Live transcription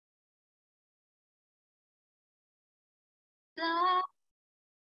blood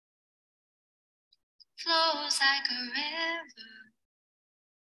flows like a river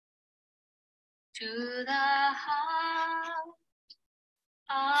to the heart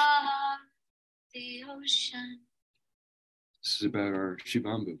of the ocean. This is about our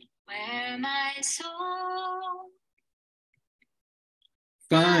Shivambu. Where my soul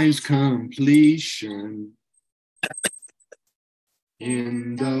finds completion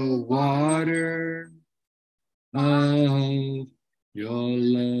in the water of your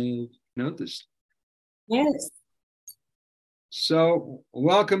love. Note this. Yes. So,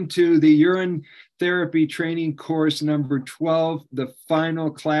 welcome to the Urine Therapy Training course number 12, the final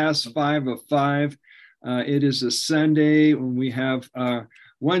class, 5 of 5. It is a Sunday when we have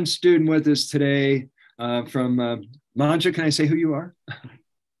one student with us today from Manja. Can I say who you are?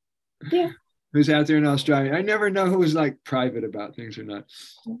 Yeah. Who's out there in Australia. I never know who's like private about things or not.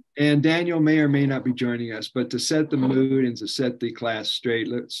 And Daniel may or may not be joining us, but to set the mood and to set the class straight,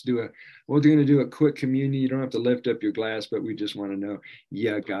 we're going to do a quick communion. You don't have to lift up your glass, but we just want to know,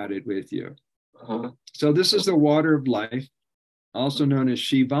 yeah, got it with you. So this is the water of life, also known as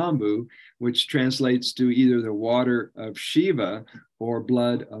Shivambu, which translates to either the water of Shiva or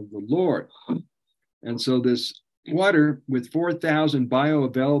blood of the Lord. And so this water with 4,000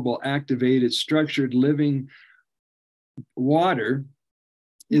 bioavailable, activated, structured, living water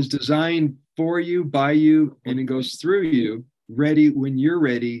is designed for you, by you, and it goes through you, ready when you're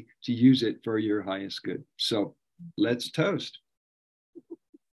ready to use it for your highest good. So let's toast.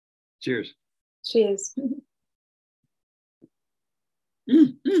 Cheers. Cheers.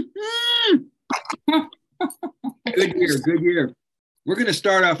 Good year, good year. We're going to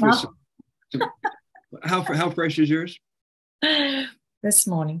start off with some how fresh is yours? This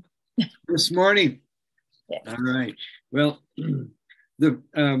morning. This morning. Yes. All right. Well, we've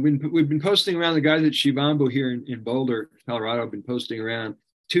been posting around, the guys at Shivambu here in Boulder, Colorado, have been posting around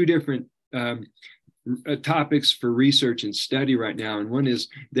 2 different topics for research and study right now. And one is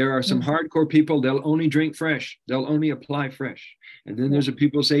there are some hardcore people, they'll only drink fresh. They'll only apply fresh. And then there's a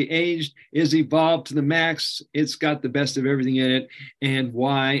people say aged is evolved to the max. It's got the best of everything in it. And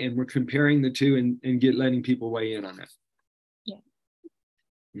why? And we're comparing the two and letting people weigh in on that. Yeah.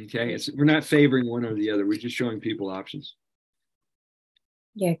 Okay. We're not favoring one or the other. We're just showing people options.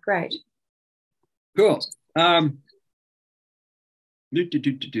 Yeah, great. Cool.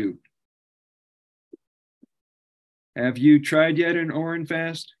 Have you tried yet an Urine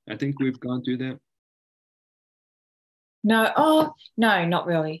fast? I think we've gone through that. No, not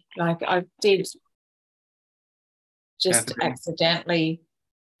really. Like I did just accidentally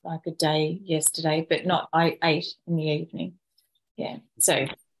like a day yesterday, but I ate in the evening. Yeah. So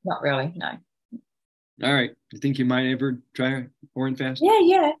not really, no. All right. You think you might ever try Urine fast?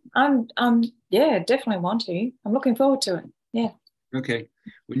 Yeah. Yeah, definitely want to. I'm looking forward to it. Yeah. Okay.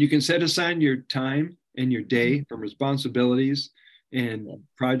 When you can set aside your time and your day from responsibilities and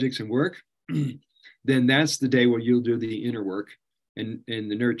projects and work, then that's the day where you'll do the inner work and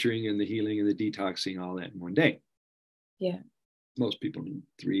the nurturing and the healing and the detoxing, all that in one day. Yeah. Most people need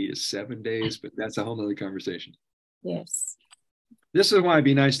 3 to 7 days, but that's a whole other conversation. Yes. This is why it'd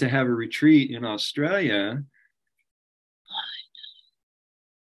be nice to have a retreat in Australia.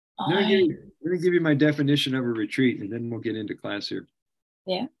 Let me give you my definition of a retreat, and then we'll get into class here.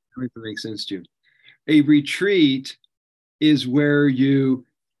 Yeah. If it makes sense to you. A retreat is where you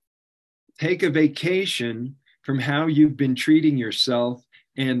take a vacation from how you've been treating yourself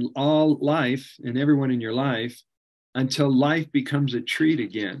and all life and everyone in your life until life becomes a treat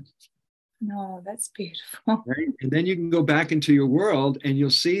again. No, that's beautiful. Right? And then you can go back into your world and you'll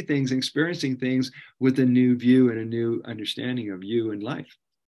see things, experiencing things with a new view and a new understanding of you and life.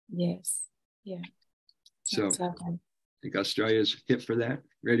 Yes. Yeah. So I think Australia's hip for that,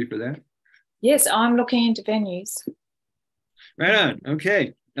 ready for that? Yes, I'm looking into venues. Right on.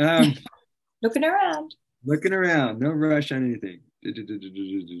 Okay. Looking around. Looking around. No rush on anything.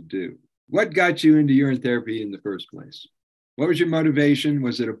 What got you into urine therapy in the first place? What was your motivation?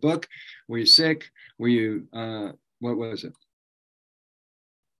 Was it a book? Were you sick? Were you, what was it?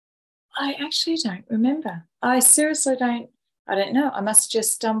 I actually don't remember. I seriously don't know. I must have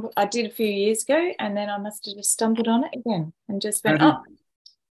just stumbled. I did a few years ago and then I must have just stumbled on it again and just went,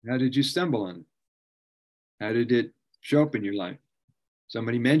 How did you stumble on it? How did it show up in your life?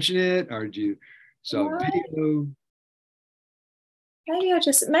 Somebody mention it, or did you saw a video?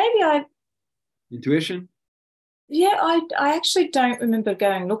 Maybe I intuition? Yeah, I actually don't remember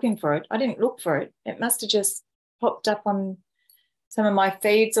going looking for it. I didn't look for it. It must have just popped up on some of my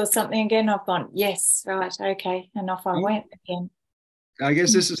feeds or something again. I've gone, yes, right, okay, and off I went again. I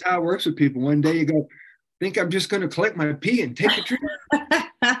guess this is how it works with people. One day you go, think I'm just going to collect my pee and take a trip?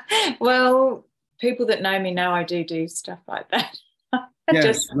 Well, people that know me know I do stuff like that.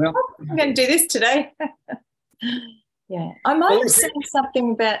 Yes, well, I'm going to do this today. Yeah, I might have seen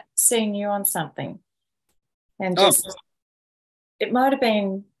something about seeing you on something, and just it might have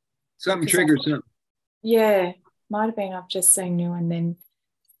been something triggers something. Yeah, might have been I've just seen you, and then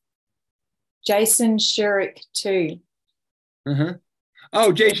Jason Shurik too. Uh-huh.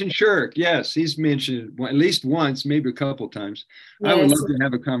 Oh, Jason Shurik. Yes, he's mentioned at least once, maybe a couple of times. I would love to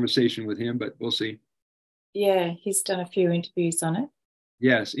have a conversation with him, but we'll see. Yeah, he's done a few interviews on it.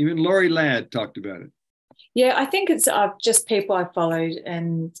 Yes, even Laurie Ladd talked about it. Yeah, I think it's just people I followed,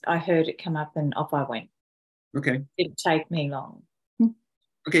 and I heard it come up, and off I went. Okay. It didn't take me long.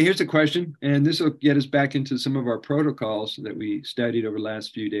 Okay, here's a question, and this will get us back into some of our protocols that we studied over the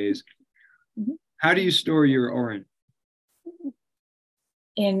last few days. Mm-hmm. How do you store your urine?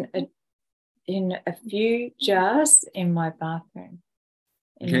 In a few jars in my bathroom,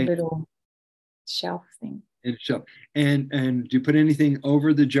 in a little shelf thing. In a shelf. And do you put anything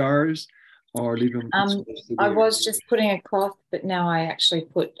over the jars or leave them? I was just putting a cloth, but now I actually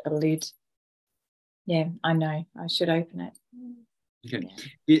put a lid. Yeah, I know. I should open it. Okay.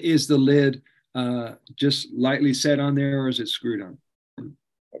 Yeah. Is the lid just lightly set on there, or is it screwed on?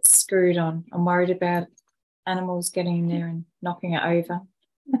 It's screwed on. I'm worried about animals getting in there and knocking it over.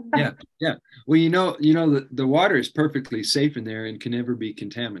 Yeah. Well, you know the water is perfectly safe in there and can never be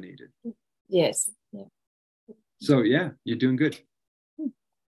contaminated. Yes. Yeah. So yeah, you're doing good.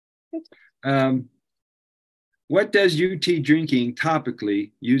 What does UT drinking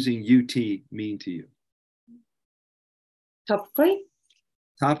topically using UT mean to you? Topically?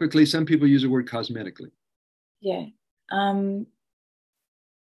 Topically, some people use the word cosmetically. Yeah.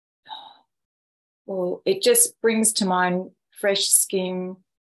 Well, it just brings to mind fresh skin.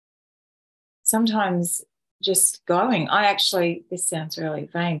 Sometimes just going. This sounds really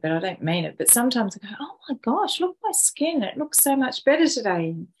vain, but I don't mean it. But sometimes I go, oh my gosh, look at my skin. It looks so much better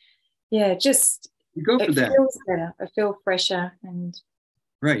today. Yeah, just you go for that. It feels better. I feel fresher and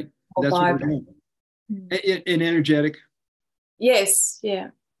right. That's vibrant. What we're doing. And energetic. Yes.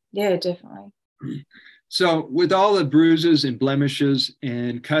 Yeah. Yeah, definitely. So with all the bruises and blemishes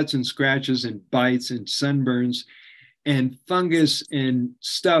and cuts and scratches and bites and sunburns and fungus and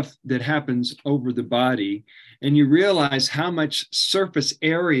stuff that happens over the body, and you realize how much surface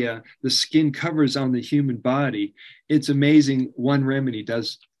area the skin covers on the human body, it's amazing one remedy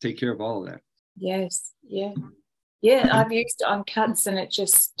does take care of all of that. Yes. Yeah. Yeah, I've used it on cuts, and it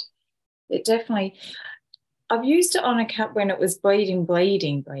definitely, I've used it on a cut when it was bleeding,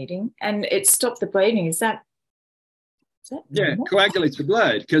 and it stopped the bleeding. Is that yeah, normal? Coagulates the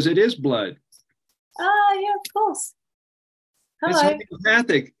blood because it is blood. Yeah, of course. Hello. It's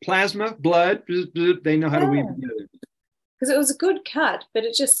homeopathic. Plasma, blood, they know how to weave together. Because it was a good cut, but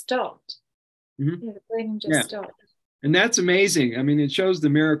it just stopped. Mm-hmm. Yeah, the bleeding just stopped. And that's amazing. I mean, it shows the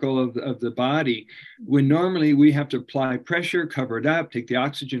miracle of the body when normally we have to apply pressure, cover it up, take the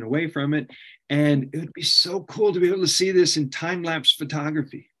oxygen away from it. And it would be so cool to be able to see this in time-lapse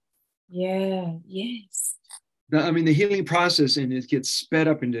photography. Yeah, yes. The healing process, and it gets sped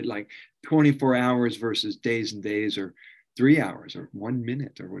up into like 24 hours versus days and days, or 3 hours, or 1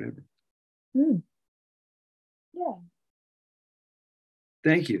 minute, or whatever. Yeah.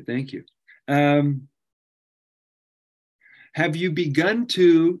 Thank you. Have you begun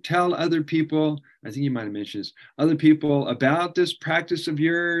to tell other people, I think you might have mentioned this, other people about this practice of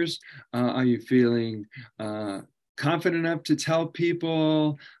yours? Are you feeling confident enough to tell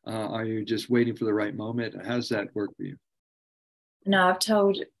people? Are you just waiting for the right moment? How does that work for you? No,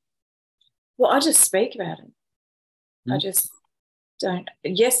 I just speak about it. I just don't.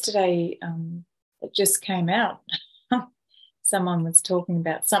 Yesterday, it just came out. Someone was talking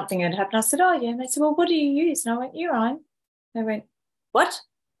about something that happened. I said, oh, yeah. And they said, well, what do you use? And I went, urine. They went, what?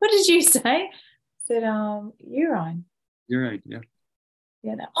 What did you say? I said, urine. Urine, yeah.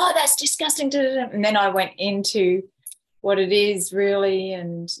 Yeah. Oh, that's disgusting. And then I went into what it is really,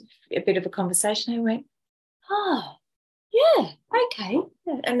 and a bit of a conversation. They went, oh, yeah, okay.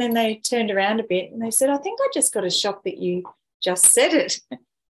 And then they turned around a bit and they said, I think I just got a shock that you just said it.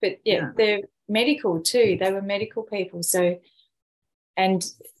 But yeah, they're medical too. They were medical people. So, and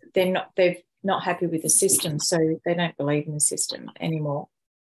they're not happy with the system, so they don't believe in the system anymore.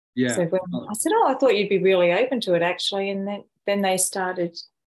 Yeah. So when I said, I thought you'd be really open to it actually, and then they started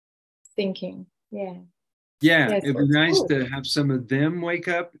thinking, yeah. Yeah, it'd be nice to have some of them wake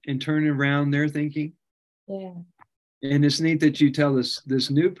up and turn around their thinking. Yeah. And it's neat that you tell this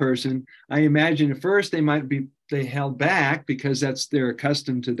new person. I imagine at first they might be they held back because they're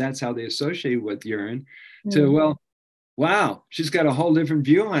accustomed to, that's how they associate with urine, to, well, wow, she's got a whole different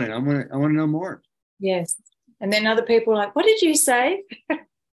view on it. I want to know more. Yes. And then other people are like, what did you say?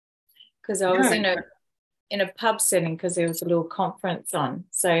 Because I was in a pub setting because there was a little conference on.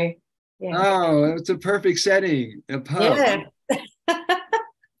 So, yeah. Oh, it's a perfect setting, a pub. Yeah.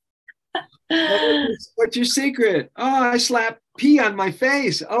 What's your secret? Oh, I slapped pee on my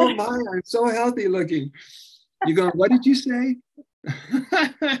face. Oh my, I'm so healthy looking. You go, what did you say?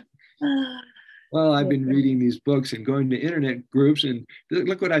 Well, I've been reading these books and going to internet groups, and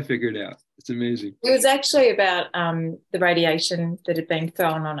look what I figured out. It's amazing. It was actually about the radiation that had been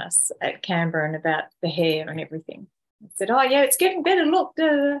thrown on us at Canberra and about the hair and everything. I said, oh, yeah, it's getting better. Look.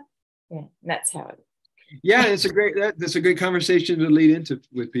 Yeah, and that's how it. Yeah, that's a great conversation to lead into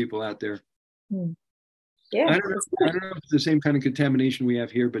with people out there. Yeah. I don't know if it's the same kind of contamination we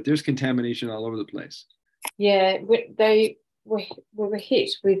have here, but there's contamination all over the place. Yeah, we were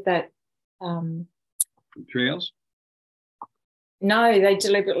hit with that. Trails? No, they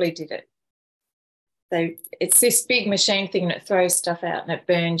deliberately did it. It's this big machine thing that throws stuff out and it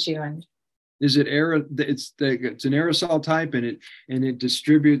burns you. And is it it's an aerosol type, and it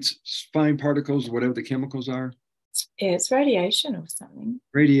distributes fine particles, whatever the chemicals are? Yeah, it's radiation or something.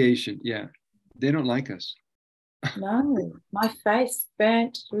 Radiation, yeah. They don't like us. No, my face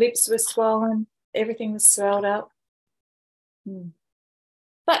burnt, lips were swollen, everything was swelled up.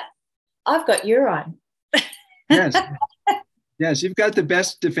 But I've got urine. Yes. Yes, you've got the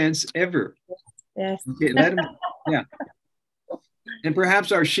best defense ever. Yes. Okay, let them, yeah. And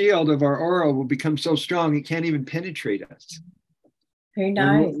perhaps our shield of our aura will become so strong it can't even penetrate us. Who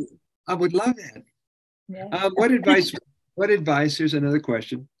knows? I would love that. Yeah. What advice, here's another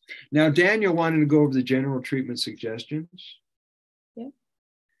question. Now, Daniel wanted to go over the general treatment suggestions. Yeah.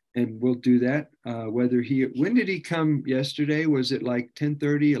 And we'll do that. When did he come yesterday? Was it like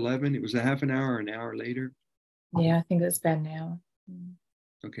 10:30, 11? It was a half an hour or an hour later? Yeah, I think it was about an hour.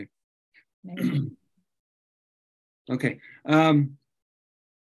 Okay. Maybe. Okay.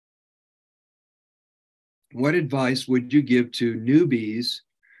 What advice would you give to newbies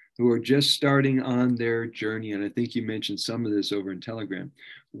who are just starting on their journey? And I think you mentioned some of this over in Telegram.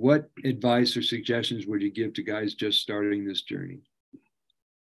 What advice or suggestions would you give to guys just starting this journey?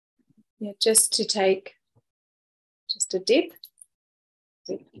 Yeah, just to take just a dip.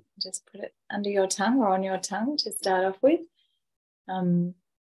 Just put it under your tongue or on your tongue to start off with.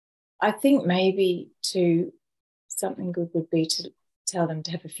 I think maybe something good would be to tell them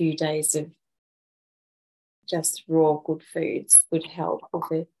to have a few days of just raw good foods would help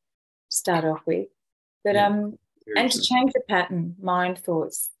with it, start off with. But and to change the pattern, mind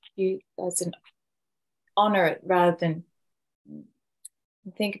thoughts, honor it rather than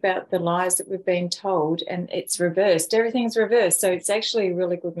think about the lies that we've been told, and it's reversed. Everything's reversed. So it's actually a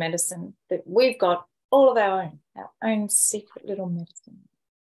really good medicine that we've got all of our own secret little medicine.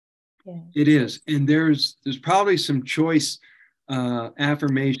 Yeah. It is. And there's probably some choice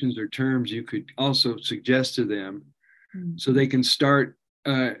affirmations or terms you could also suggest to them so they can start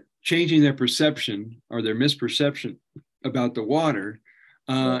changing their perception or their misperception about the water,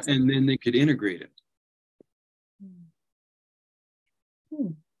 and then they could integrate it.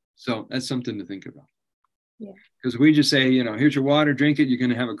 So that's something to think about. Yeah. Because we just say, here's your water, drink it. You're going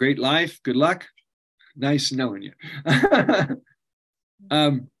to have a great life. Good luck. Nice knowing you.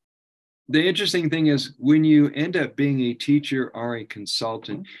 The interesting thing is when you end up being a teacher or a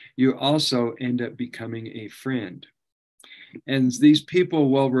consultant, you also end up becoming a friend. And these people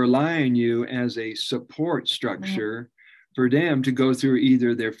will rely on you as a support structure for them to go through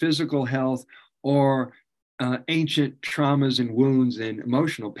either their physical health or ancient traumas and wounds and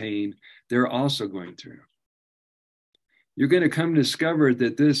emotional pain they're also going through. You're going to come to discover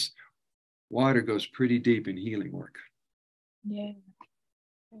that this water goes pretty deep in healing work. Yeah.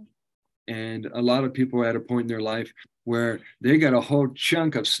 And a lot of people are at a point in their life where they got a whole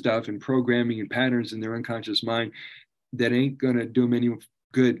chunk of stuff and programming and patterns in their unconscious mind that ain't going to do them any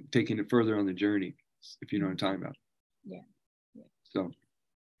good taking it further on the journey, if you know what I'm talking about. Yeah. So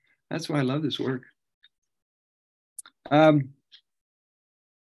that's why I love this work. All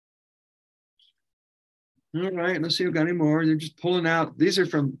right, let's see if we've got any more. They're just pulling out. These are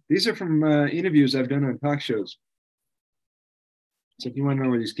from interviews I've done on talk shows. So if you want to know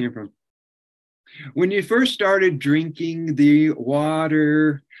where these came from. When you first started drinking the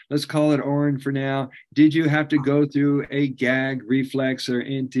water, let's call it orange for now, did you have to go through a gag reflex or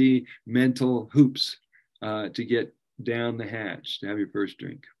anti-mental hoops to get down the hatch to have your first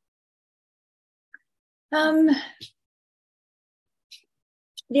drink?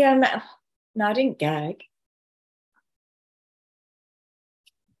 Yeah, no, I didn't gag.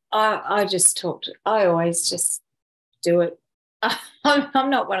 I just talked. I always just do it. I'm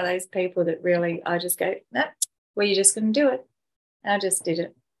not one of those people that really, I just go, no, well, you're just going to do it. And I just did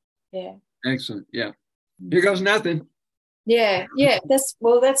it. Yeah. Excellent. Yeah. Here goes nothing. Yeah. Yeah. That's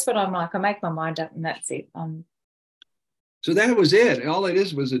what I'm like. I make my mind up and that's it. So that was it. All it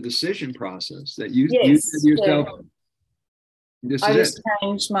is was a decision process that you Yes, said to yourself. yeah. This I is just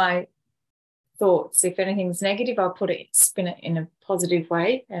changed my thoughts. If anything's negative, I'll spin it in a positive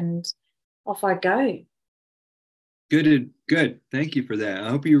way and off I go. Good. Thank you for that. I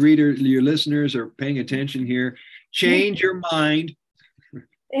hope your listeners are paying attention here. Change your mind.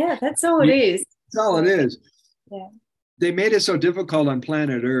 Yeah, that's all it is. That's all it is. Yeah. They made it so difficult on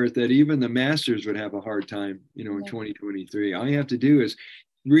planet Earth that even the masters would have a hard time, in 2023. All you have to do is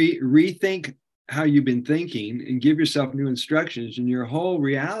rethink how you've been thinking and give yourself new instructions, and your whole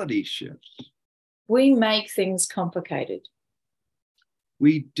reality shifts. We make things complicated.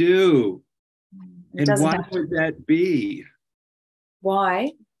 We do. And why would that be?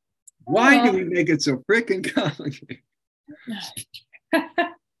 Why? Why do we make it so freaking complicated?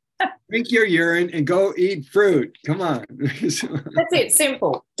 Drink your urine and go eat fruit. Come on. That's it.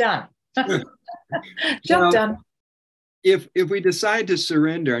 Simple. Done. Job done. If we decide to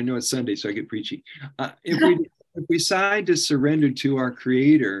surrender, I know it's Sunday, so I get preachy. If we decide to surrender to our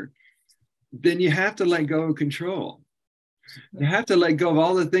Creator, then you have to let go of control. You have to let go of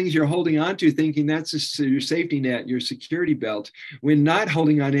all the things you're holding on to, thinking that's your safety net, your security belt, when not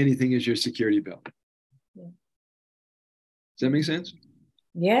holding on to anything is your security belt. Yeah. Does that make sense?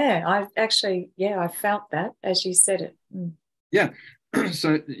 Yeah, I felt that as you said it. Mm. Yeah.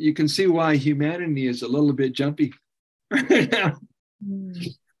 So you can see why humanity is a little bit jumpy right now. They're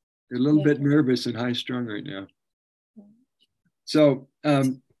a little bit nervous and high strung right now. So,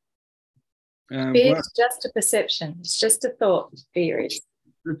 fear is just a perception. It's just a thought. Fear is.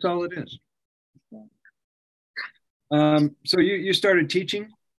 That's all it is. Yeah. So you started teaching.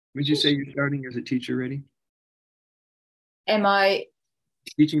 Would you say you're starting as a teacher already? Am I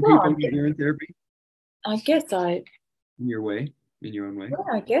teaching people urine therapy? I guess I. In your way, in your own way.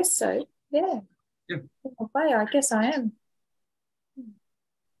 Yeah, I guess so. Yeah. Yeah. In a way, I guess I am.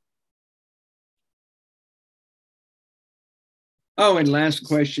 Oh, and last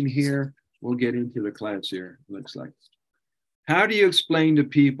question here. We'll get into the class here, looks like. How do you explain to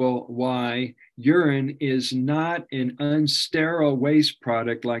people why urine is not an unsterile waste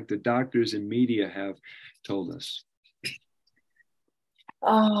product like the doctors and media have told us?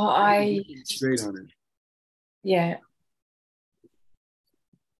 Oh, straight on it. Yeah.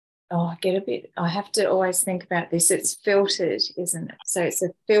 Oh, I have to always think about this. It's filtered, isn't it? So it's a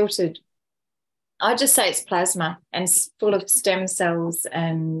filtered, I just say it's plasma and it's full of stem cells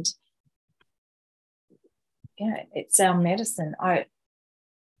and it's our medicine.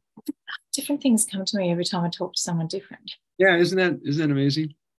 Different things come to me every time I talk to someone different. Yeah, isn't that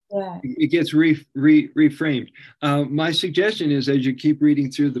amazing? Yeah. It gets reframed. My suggestion is, as you keep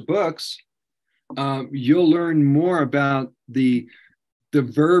reading through the books, you'll learn more about the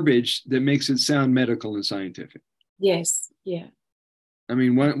verbiage that makes it sound medical and scientific. Yes. Yeah. I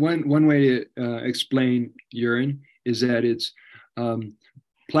mean, one way to explain urine is that it's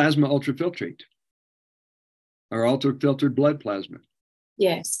plasma ultrafiltrate or ultrafiltered blood plasma.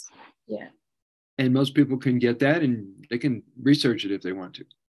 Yes. Yeah. And most people can get that, and they can research it if they want to.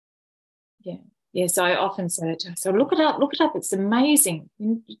 Yeah. Yes, I often say it to her. So look it up. It's amazing.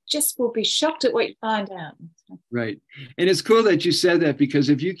 You just will be shocked at what you find out. Right. And it's cool that you said that, because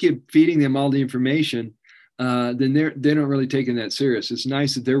if you keep feeding them all the information, then they don't really take it that serious. It's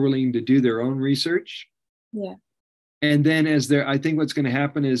nice that they're willing to do their own research. Yeah. And then I think what's going to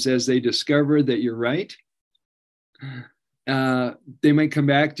happen is, as they discover that you're right, they might come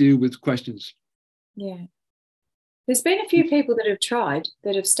back to you with questions. Yeah. There's been a few people that have tried,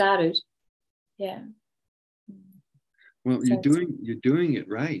 that have started. Yeah. Well, so you're doing it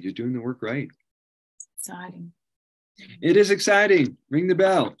right. You're doing the work right. It's exciting. It is exciting. Ring the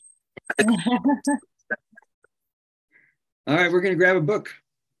bell. All right, we're going to grab a book.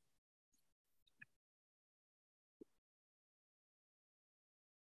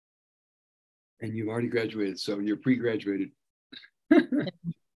 And you've already graduated, so you're pre-graduated. All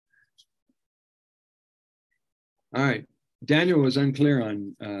right. Daniel was unclear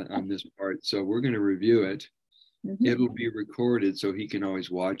on this part, so we're going to review it. Mm-hmm. It'll be recorded, so he can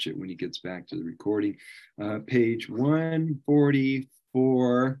always watch it when he gets back to the recording. Page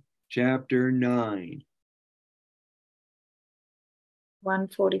 144, chapter 9.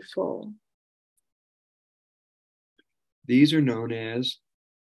 144. These are known as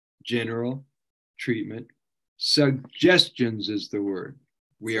general treatment suggestions, is the word.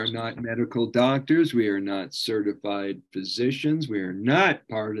 We are not medical doctors. We are not certified physicians. We are not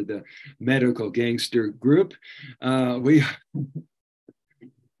part of the medical gangster group. We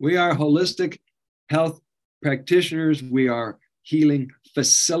are holistic health practitioners. We are healing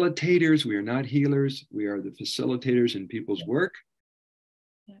facilitators. We are not healers. We are the facilitators in people's work.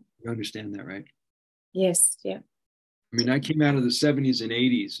 Yeah. You understand that, right? Yes. Yeah. I mean, I came out of the 70s and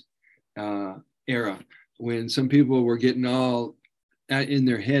 80s era when some people were getting all in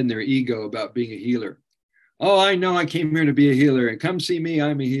their head and their ego about being a healer. Oh, I know I came here to be a healer and come see me.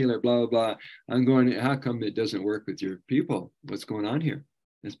 I'm a healer, blah, blah, blah. I'm going, how come it doesn't work with your people? What's going on here?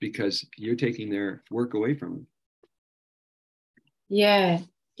 It's because you're taking their work away from them. Yeah.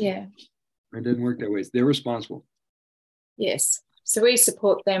 Yeah. It doesn't work that way. They're responsible. Yes. So we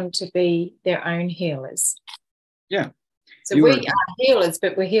support them to be their own healers. Yeah. So we are healers,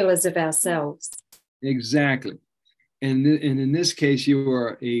 but we're healers of ourselves. Exactly. And in this case, you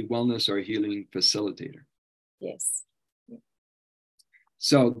are a wellness or healing facilitator. Yes.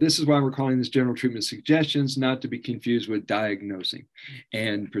 So this is why we're calling this general treatment suggestions, not to be confused with diagnosing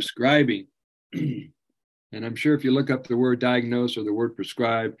and prescribing. And I'm sure if you look up the word diagnose or the word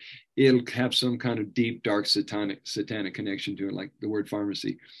prescribe, it'll have some kind of deep, dark, satanic connection to it, like the word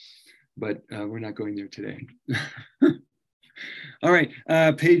pharmacy. But we're not going there today. All right,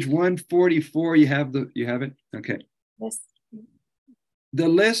 page 144. You have it? Okay. Yes. The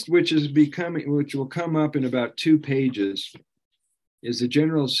list, which will come up in about 2 pages, is a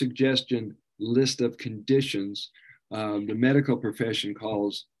general suggestion list of conditions the medical profession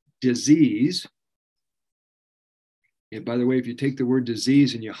calls disease. And by the way, if you take the word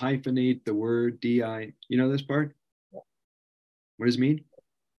disease and you hyphenate the word DI, you know this part? What does it mean?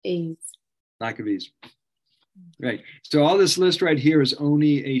 Ease. Lack of ease. Right. So all this list right here is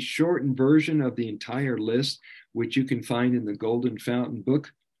only a shortened version of the entire list, which you can find in the Golden Fountain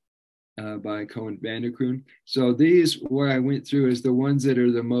book by Cohen Vanderkroon. So these, what I went through, is the ones that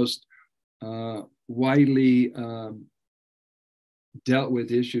are the most widely dealt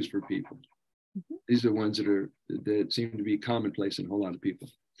with issues for people. Mm-hmm. These are the ones that seem to be commonplace in a whole lot of people.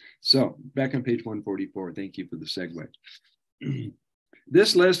 So back on page 144, thank you for the segue.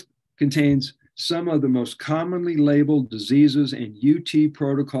 This list contains some of the most commonly labeled diseases and UT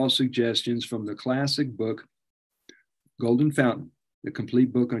protocol suggestions from the classic book, Golden Fountain, the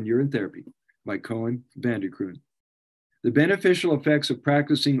complete book on urine therapy by Cohen Vanderkroon. The beneficial effects of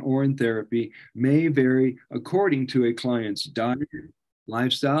practicing urine therapy may vary according to a client's diet,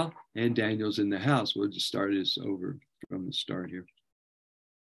 lifestyle, and Daniel's in the house. We'll just start this over from the start here,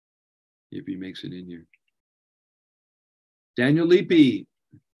 if he makes it in here. Daniel Leapy.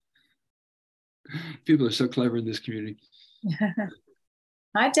 People are so clever in this community.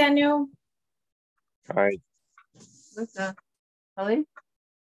 Hi, Daniel. Hi. What's up, Ellie?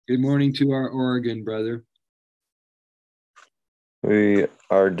 Good morning to our Oregon brother. We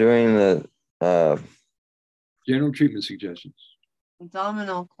are doing the general treatment suggestions.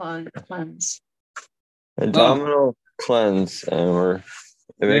 Abdominal cleanse. Abdominal cleanse, and we're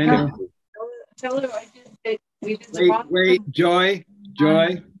Tell her I did it. We did the wrong wait, Joy.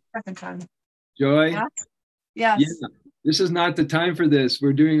 Second time. Joy. Yes. Yeah. This is not the time for this.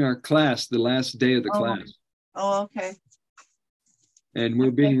 We're doing our class, the last day of the class. Oh, okay. And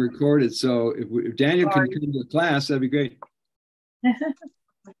we're being recorded. So if Daniel can come to the class, that'd be great.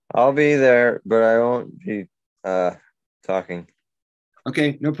 I'll be there, but I won't be talking.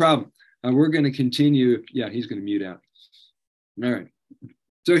 Okay, no problem. We're going to continue. Yeah, he's going to mute out. All right.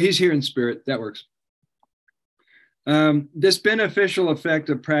 So he's here in spirit. That works. This beneficial effect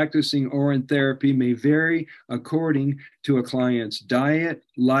of practicing urine therapy may vary according to a client's diet,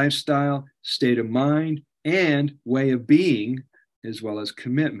 lifestyle, state of mind, and way of being, as well as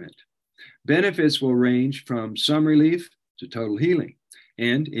commitment. Benefits will range from some relief to total healing.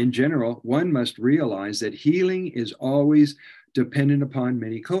 And in general, one must realize that healing is always dependent upon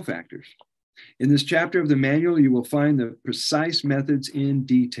many cofactors. In this chapter of the manual, you will find the precise methods in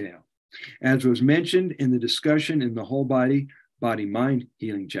detail, as was mentioned in the discussion in the whole body, mind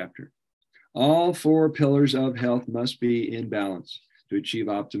healing chapter. All 4 pillars of health must be in balance to achieve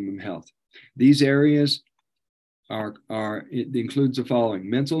optimum health. These areas it includes the following: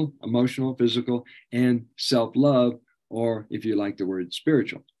 mental, emotional, physical, and self-love, or if you like the word,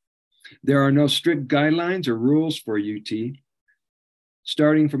 spiritual. There are no strict guidelines or rules for UT.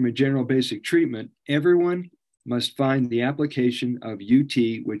 Starting from a general basic treatment, everyone must find the application of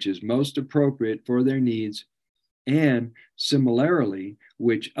UT which is most appropriate for their needs, and similarly,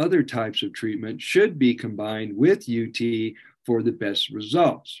 which other types of treatment should be combined with UT for the best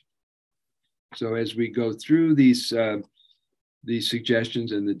results. So as we go through these the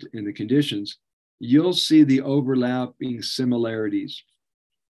suggestions and the conditions, you'll see the overlapping similarities.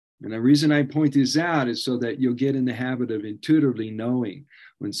 And the reason I point this out is so that you'll get in the habit of intuitively knowing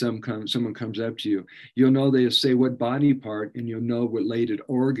when someone comes up to you. You'll know they'll say what body part, and you'll know what related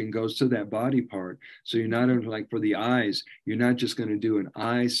organ goes to that body part. So you're not only, like for the eyes, you're not just going to do an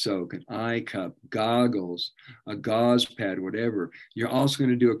eye soak, an eye cup, goggles, a gauze pad, whatever. You're also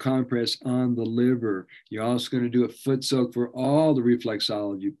going to do a compress on the liver. You're also going to do a foot soak for all the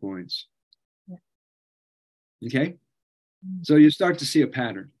reflexology points. Okay? So you start to see a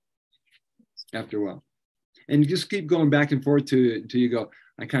pattern after a while. And you just keep going back and forth to it until you go,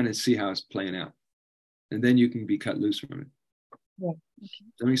 I kind of see how it's playing out. And then you can be cut loose from it. Yeah. Okay. Does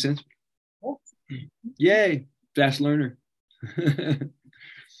that make sense? Yes. Yay, fast learner.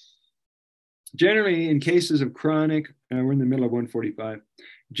 Generally, in cases of chronic, we're in the middle of 145.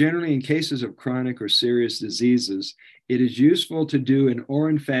 Generally, in cases of chronic or serious diseases, it is useful to do an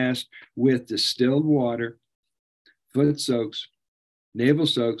Urine fast with distilled water, foot soaks, navel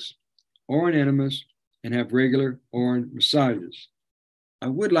soaks, Urine enemas, and have regular Urine massages. I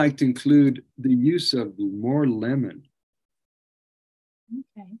would like to include the use of more lemon.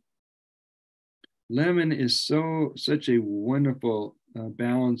 Okay. Lemon is such a wonderful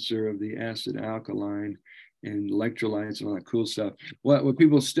balancer of the acid alkaline and electrolytes and all that cool stuff. What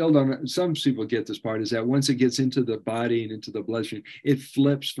people still don't, some people get this part, is that once it gets into the body and into the bloodstream, it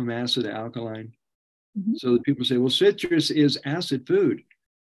flips from acid to alkaline. Mm-hmm. So that people say, well, citrus is acid food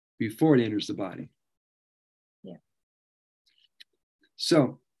before it enters the body. Yeah.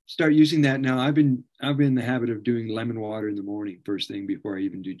 So start using that now. I've been in the habit of doing lemon water in the morning, first thing, before I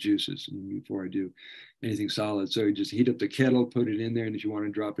even do juices and before I do anything solid. So you just heat up the kettle, put it in there, and if you want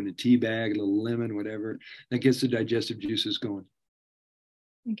to drop in a tea bag, a little lemon, whatever, that gets the digestive juices going.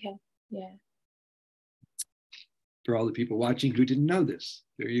 Okay. Yeah. For all the people watching who didn't know this,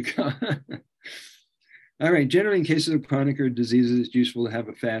 there you go. All right, generally in cases of chronic or diseases, it's useful to have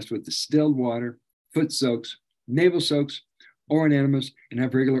a fast with distilled water, foot soaks, navel soaks, Urine enemas, and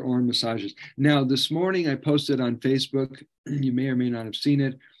have regular Urine massages. Now, this morning I posted on Facebook, you may or may not have seen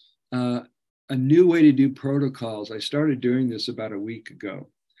it, a new way to do protocols. I started doing this about a week ago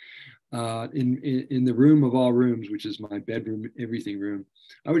in the room of all rooms, which is my bedroom, everything room.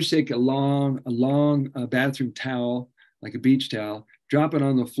 I would just take a long bathroom towel, like a beach towel, drop it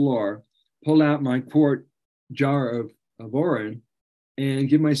on the floor, pull out my quart jar of Urine, and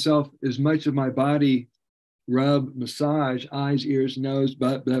give myself as much of my body rub, massage, eyes, ears, nose,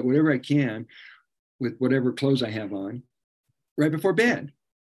 butt, whatever I can with whatever clothes I have on right before bed.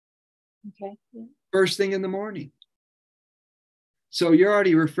 Okay. Yeah. First thing in the morning. So you're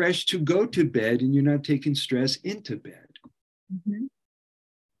already refreshed to go to bed and you're not taking stress into bed. Mm-hmm.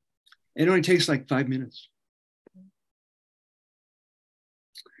 It only takes like 5 minutes.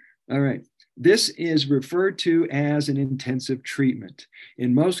 All right. This is referred to as an intensive treatment.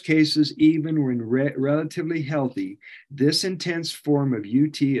 In most cases, even when relatively healthy, this intense form of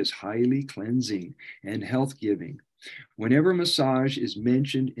UT is highly cleansing and health-giving. Whenever massage is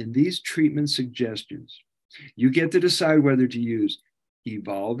mentioned in these treatment suggestions, you get to decide whether to use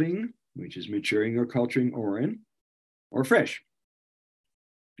evolving, which is maturing or culturing Urine, or fresh.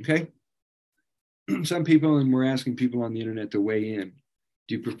 Okay? Some people, and we're asking people on the internet to weigh in.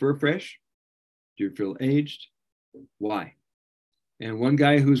 Do you prefer fresh? Do you feel aged? Why? And one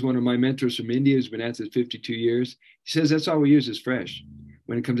guy who's one of my mentors from India, who's been at this 52 years, he says that's all we use is fresh.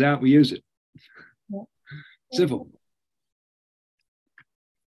 When it comes out, we use it. Yeah. Simple.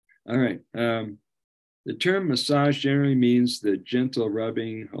 All right. The term massage generally means the gentle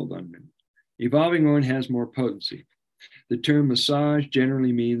rubbing. Hold on a minute. Evolving Urine has more potency. The term massage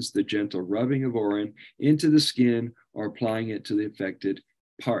generally means the gentle rubbing of Urine into the skin or applying it to the affected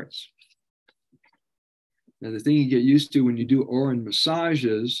parts. Now, the thing you get used to when you do Urine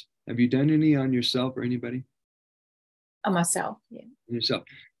massages, have you done any on yourself or anybody? On myself, yeah. On yourself.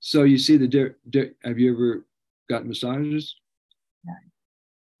 So you see have you ever gotten massages? No.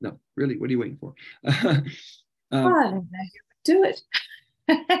 No, really? What are you waiting for? I don't know. Do it.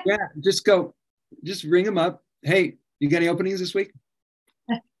 Yeah, just ring them up. Hey, you got any openings this week?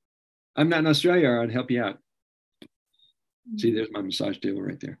 I'm not in Australia, or I'd help you out. See, there's my massage table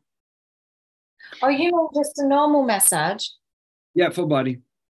right there. Oh, you mean just a normal massage? Yeah, full body.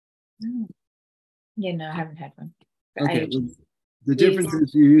 Oh. Yeah, no, I haven't had one. Okay. Well, the difference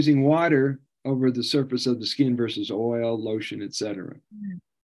is you're using water over the surface of the skin versus oil, lotion, etc. Mm.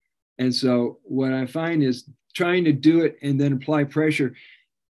 And so what I find is trying to do it and then apply pressure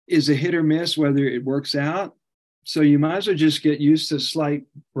is a hit or miss whether it works out. So you might as well just get used to slight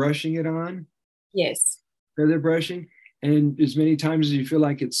brushing it on. Yes. Feather brushing. And as many times as you feel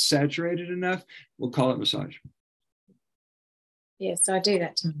like it's saturated enough, we'll call it massage. Yes, I do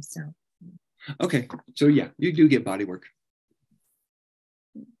that to myself. Okay, so yeah, you do get body work.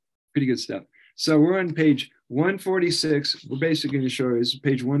 Pretty good stuff. So we're on page 146. We're basically going to show you, this is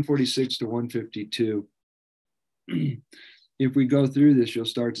page 146 to 152. If we go through this, you'll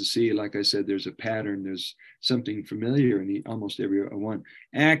start to see, like I said, there's a pattern. There's something familiar in almost every one.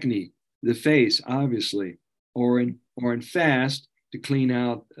 Acne, the face, obviously, or in fast to clean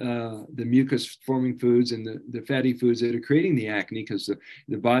out the mucus-forming foods and the fatty foods that are creating the acne, because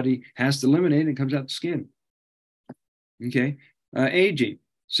the body has to eliminate it and it comes out the skin. Okay, aging,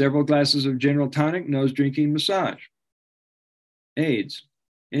 several glasses of general tonic, nose drinking, massage. AIDS,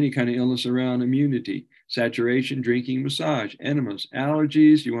 any kind of illness around immunity, saturation, drinking, massage. Enemas,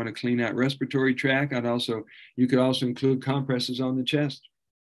 allergies, you want to clean out respiratory tract. You could also include compresses on the chest.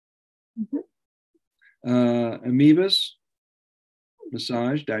 Amoebas,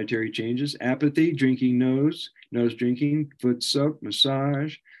 massage. Dietary changes. Apathy, drinking, nose drinking, foot soak,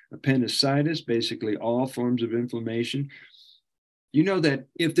 massage. Appendicitis, basically all forms of inflammation. You know that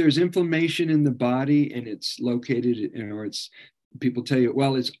if there's inflammation in the body and it's located, or people tell you,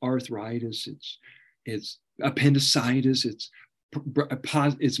 well, it's arthritis, it's appendicitis, it's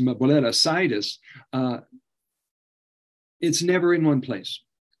meletitis. It's never in one place.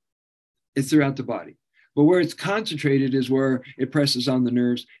 It's throughout the body. But where it's concentrated is where it presses on the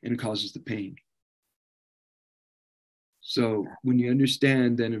nerves and it causes the pain. So when you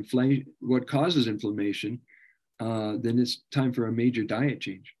understand that what causes inflammation, then it's time for a major diet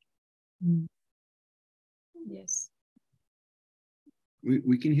change. Yes.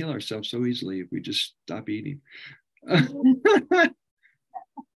 We can heal ourselves so easily if we just stop eating.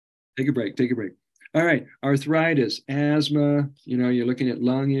 Take a break. All right, arthritis, asthma, you're looking at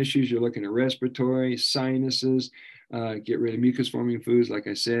lung issues, you're looking at respiratory, sinuses, get rid of mucus-forming foods, like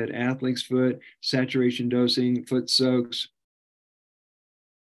I said, athlete's foot, saturation dosing, foot soaks.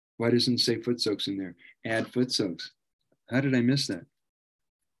 Why doesn't it say foot soaks in there? Add foot soaks. How did I miss that?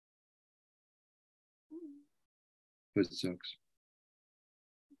 Foot soaks.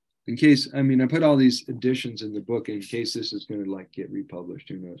 In case, I put all these additions in the book in case this is going to get republished,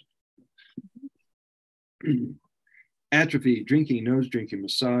 who knows? Atrophy, drinking, nose drinking,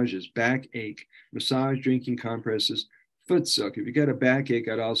 massages, backache, massage, drinking, compresses, foot soak. If you got a backache,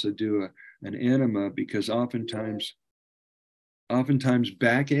 I'd also do an enema, because oftentimes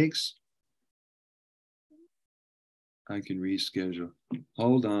backaches, I can reschedule.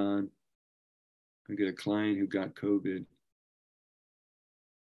 Hold on. I get a client who got COVID.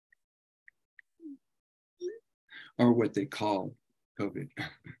 Or what they call COVID.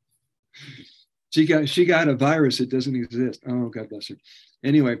 She got a virus that doesn't exist. Oh, God bless her.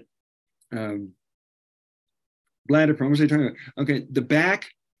 Anyway, bladder problem. What was I talking about? Okay, the back,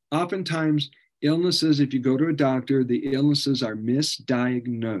 oftentimes illnesses, if you go to a doctor, the illnesses are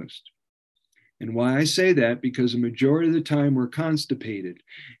misdiagnosed. And why I say that, because the majority of the time we're constipated.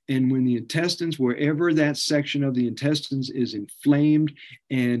 And when the intestines, wherever that section of the intestines is inflamed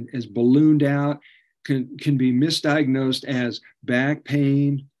and is ballooned out, can be misdiagnosed as back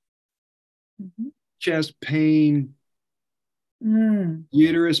pain, chest pain,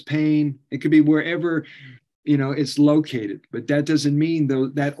 uterus pain. It could be wherever it's located, but that doesn't mean though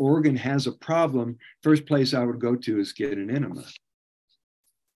that organ has a problem. First place I would go to is get an enema.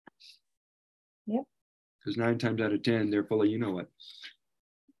 Yep. Because 9 times out of 10 they're full of what.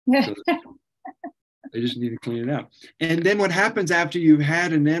 So they just need to clean it out. And then what happens after you've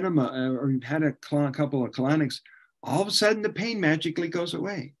had an enema or you've had a couple of colonics, all of a sudden the pain magically goes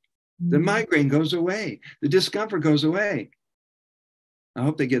away. The migraine goes away. The discomfort goes away. I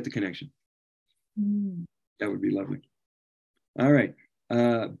hope they get the connection. That would be lovely. All right.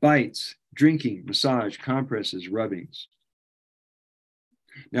 Bites, drinking, massage, compresses, rubbings.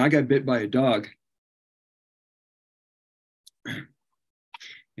 Now, I got bit by a dog. And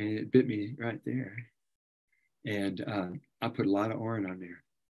it bit me right there. And I put a lot of Orin on there.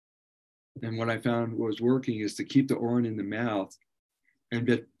 And what I found was working is to keep the Orin in the mouth and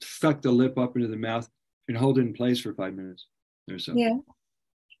just suck the lip up into the mouth and hold it in place for 5 minutes or so. Yeah.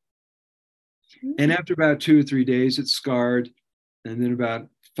 And after about 2 or 3 days, it's scarred. And then about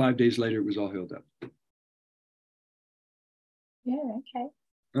 5 days later, it was all healed up. Yeah, okay.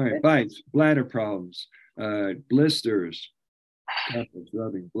 All right, bites, bladder problems, blisters,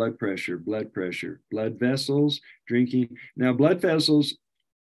 rubbing, blood pressure, blood vessels, drinking. Now, blood vessels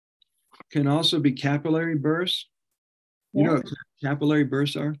can also be capillary bursts. You know what capillary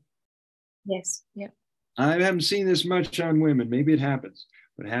bursts are? Yes, yeah. I haven't seen this much on women. Maybe it happens,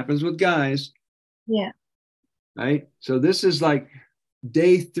 but it happens with guys. Yeah. right? So this is like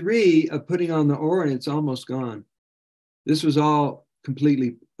day 3 of putting on the aura, and it's almost gone. This was all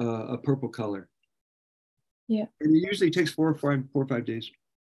completely a purple color. Yeah. And it usually takes 4 or 5 days.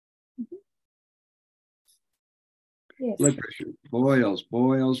 Yes. Blood pressure,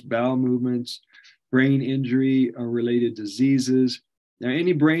 boils, bowel movements, brain injury or related diseases. Now,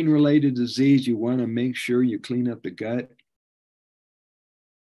 any brain related disease, you want to make sure you clean up the gut.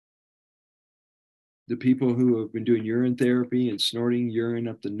 The people who have been doing urine therapy and snorting urine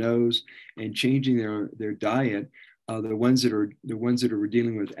up the nose and changing their diet, the ones that are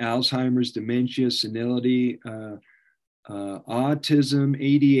dealing with Alzheimer's, dementia, senility, autism,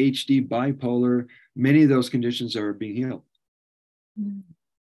 ADHD, bipolar, many of those conditions are being healed.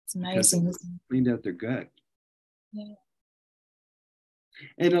 It's amazing. Because they cleaned out their gut. Yeah.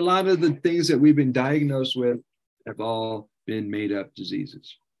 And a lot of the things that we've been diagnosed with have all been made up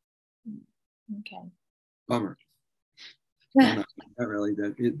diseases. Okay. Bummer. No, not really.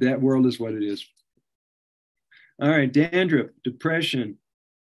 That world is what it is. All right, dandruff, depression.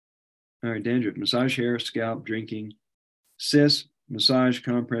 All right, dandruff, massage hair, scalp, drinking. Cysts, massage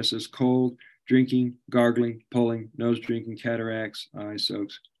compresses, cold, drinking, gargling, pulling, nose drinking, cataracts, eye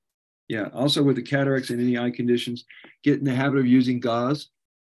soaks. Yeah, also with the cataracts and any eye conditions, get in the habit of using gauze,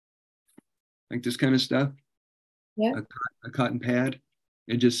 like this kind of stuff. Yeah. A cotton pad,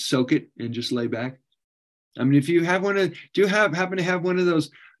 and just soak it and just lay back. I mean, if you have do you happen to have one of those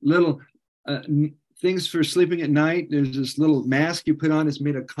little things for sleeping at night? There's this little mask you put on. It's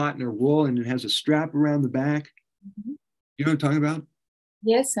made of cotton or wool, and it has a strap around the back. Mm-hmm. You know what I'm talking about?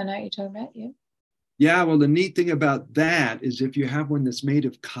 Yes, I know what you're talking about. Yeah. Yeah, well, the neat thing about that is if you have one that's made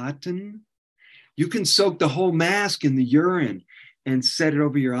of cotton, you can soak the whole mask in the urine and set it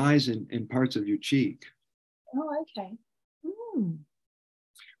over your eyes and parts of your cheek. Oh, okay.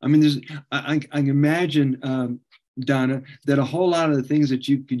 I mean, I can imagine, Donna, that a whole lot of the things that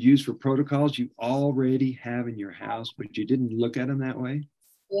you could use for protocols you already have in your house, but you didn't look at them that way.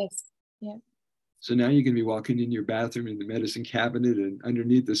 Yes. Yeah. So now you're going to be walking in your bathroom in the medicine cabinet and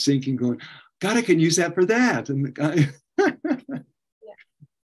underneath the sink and going, God, I can use that for that. And the guy, yeah.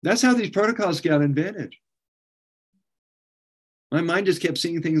 That's how these protocols got invented. My mind just kept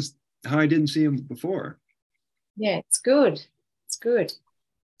seeing things how I didn't see them before. Yeah, it's good. It's good.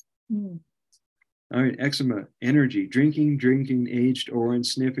 All right, eczema, energy, drinking, aged orange,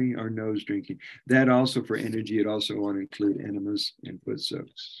 sniffing, or nose drinking. That also for energy, it also want to include enemas and foot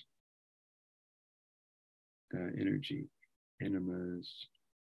soaks. Energy, enemas,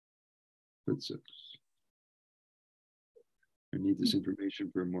 foot soaks. I need this information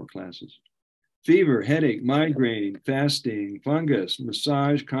for more classes. Fever, headache, migraine, fasting, fungus,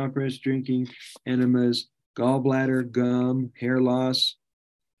 massage, compress, drinking, enemas, gallbladder, gum, hair loss,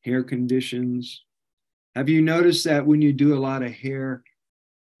 hair conditions. Have you noticed that when you do a lot of hair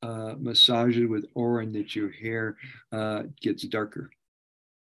massages with Orin that your hair gets darker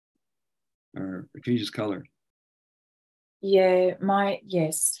or changes color? Yeah,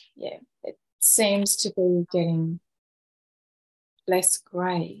 yes. Yeah, it seems to be getting less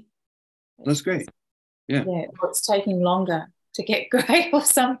grey. Less grey. Yeah. Yeah, or it's taking longer to get grey or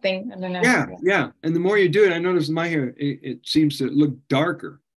something. I don't know. Yeah. And the more you do it, I notice in my hair, it seems to look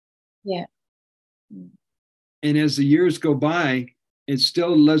darker. Yeah. And as the years go by, it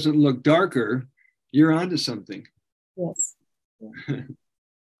still doesn't look darker. You're onto something. Yes. Yeah.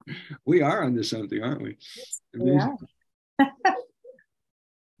 We are onto something, aren't we? Yes, amazing. We are.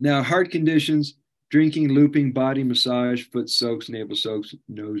 Now, heart conditions, drinking, looping, body massage, foot soaks, navel soaks,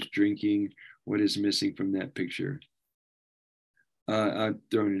 nose drinking. What is missing from that picture? I've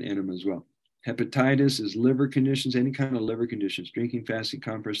thrown in enema as well. Hepatitis is liver conditions, any kind of liver conditions, drinking, fasting,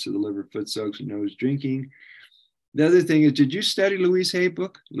 compress to the liver, foot soaks, nose drinking. The other thing is, did you study Louise Hay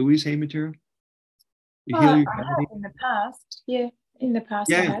book, Louise Hay material? I have in the past. Yeah, in the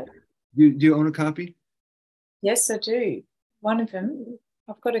past I have. Do you own a copy? Yes, I do. One of them.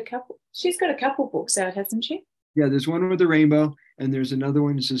 I've got a couple. She's got a couple books out, hasn't she? Yeah, there's one with the rainbow, and there's another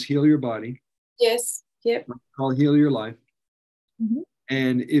one that says Heal Your Body. Yes. Yep. Called Heal Your Life. Mm-hmm.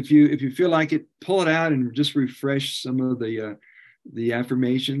 And if you feel like it, pull it out and just refresh some of the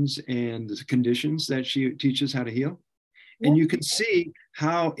affirmations and the conditions that she teaches how to heal. Yep. And you can see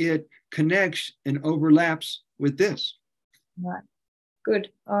how it connects and overlaps with this. Right. Good.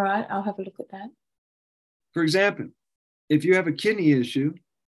 All right. I'll have a look at that. For example, if you have a kidney issue,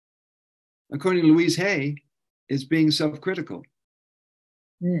 according to Louise Hay, it's being self-critical.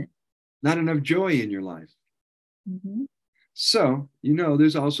 Not enough joy in your life. Mm-hmm. So,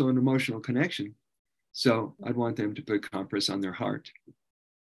 there's also an emotional connection. So I'd want them to put compress on their heart,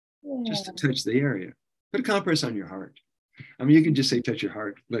 just to touch the area. Put a compress on your heart. I mean, you can just say touch your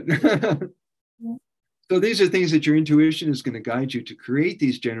heart, but so these are things that your intuition is going to guide you to create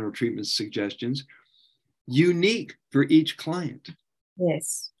these general treatment suggestions unique for each client.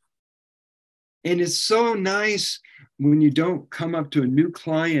 Yes. And it's so nice when you don't come up to a new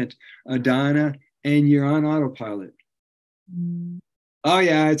client, Donna, and you're on autopilot. Oh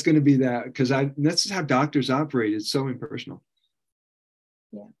yeah, it's going to be that, because that's how doctors operate. It's so impersonal.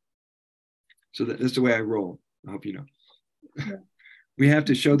 Yeah. So that's the way I roll. I hope you know. Yeah. We have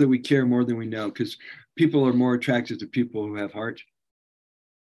to show that we care more than we know, because people are more attracted to people who have heart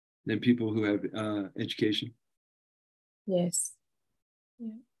than people who have education. Yes. Yeah.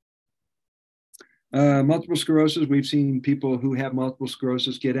 Multiple sclerosis, we've seen people who have multiple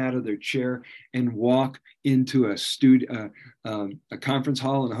sclerosis get out of their chair and walk into a conference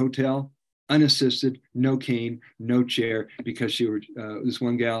hall in a hotel, unassisted, no cane, no chair, because this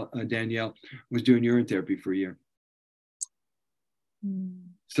one gal, Danielle, was doing urine therapy for a year.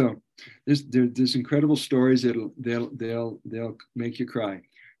 So there's incredible stories they'll make you cry.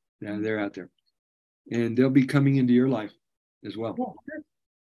 Yeah, they're out there, and they'll be coming into your life as well. Yeah.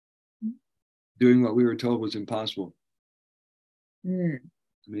 Doing what we were told was impossible.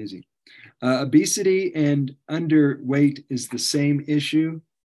 Amazing. Obesity and underweight is the same issue.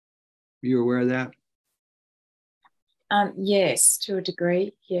 Are you aware of that? Yes, to a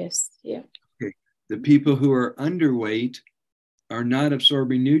degree. Yes. Yeah. Okay. The people who are underweight are not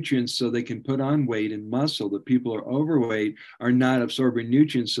absorbing nutrients so they can put on weight and muscle. The people who are overweight are not absorbing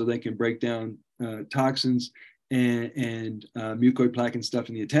nutrients so they can break down toxins and mucoid plaque and stuff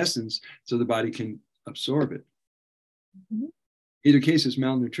in the intestines so the body can absorb it. Either case is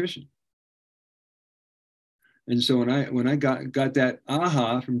malnutrition. And so when I got that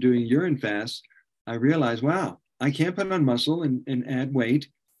aha from doing urine fast, I realized, wow, I can't put on muscle and add weight.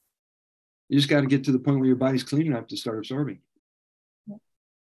 You just got to get to the point where your body's clean enough to start absorbing.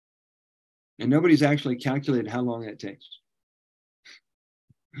 And nobody's actually calculated how long that takes.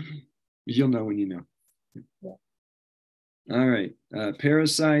 You'll know when you know. Yeah. All right.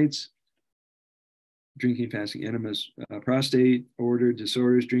 Parasites, drinking, fasting, enemas, prostate order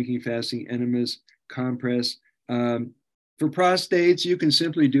disorders, drinking, fasting, enemas, compress. For prostates, you can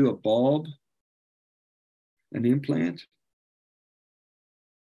simply do a bulb, an implant.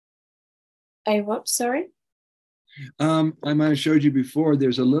 A what? Sorry? I might have showed you before,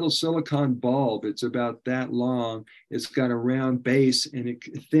 there's a little silicone bulb. It's about that long. It's got a round base and it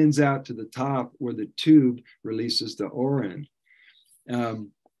thins out to the top where the tube releases the urine. I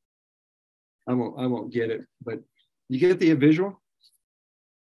won't get it, but you get the visual?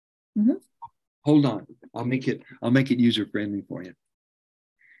 Mm-hmm. Hold on. I'll make it user friendly for you.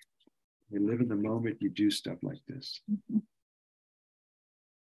 You live in the moment, you do stuff like this. Mm-hmm.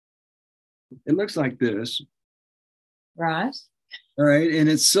 It looks like this. Right. All right. And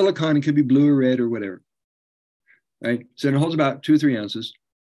it's silicone. It could be blue or red or whatever. Right. So it holds about 2 or 3 ounces.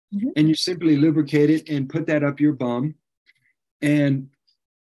 Mm-hmm. And you simply lubricate it and put that up your bum. And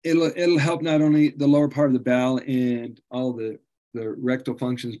it'll help not only the lower part of the bowel and all the rectal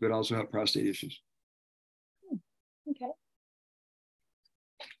functions, but also help prostate issues. Okay.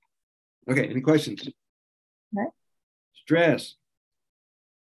 Okay. Any questions? No. Stress.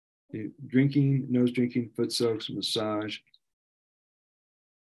 Drinking, nose drinking, foot soaks, massage.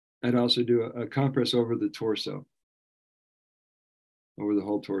 I'd also do a compress over the torso, over the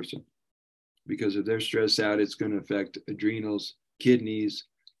whole torso, because if they're stressed out, it's going to affect adrenals, kidneys,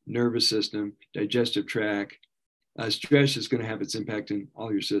 nervous system, digestive tract. Stress is going to have its impact in all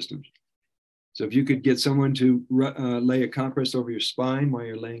your systems. So if you could get someone to lay a compress over your spine while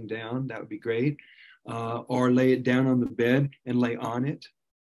you're laying down, that would be great. Or lay it down on the bed and lay on it.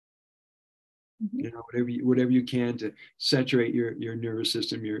 You know, whatever you can to saturate your nervous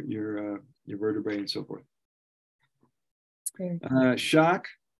system, your vertebrae, and so forth. Shock,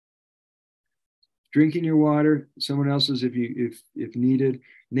 drinking your water, someone else's if needed.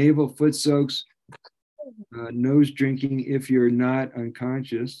 Navel, foot soaks, nose drinking if you're not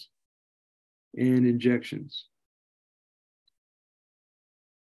unconscious, and injections.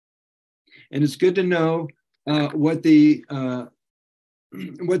 And it's good to know what the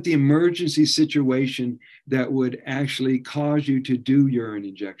emergency situation that would actually cause you to do urine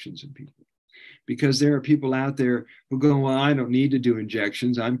injections in people. Because there are people out there who go, well, I don't need to do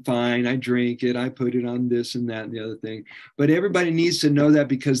injections. I'm fine. I drink it. I put it on this and that and the other thing. But everybody needs to know that,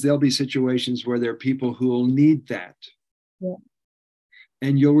 because there'll be situations where there are people who will need that. Yeah.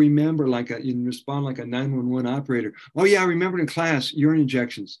 And you'll remember, you respond like a 911 operator. Oh yeah, I remember in class, urine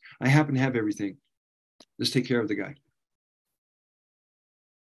injections. I happen to have everything. Let's take care of the guy.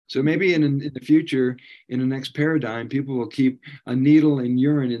 So maybe in the future, in the next paradigm, people will keep a needle and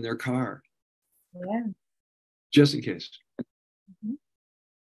urine in their car. Yeah. Just in case. Mhm.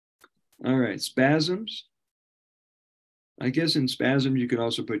 All right, spasms. I guess in spasms you can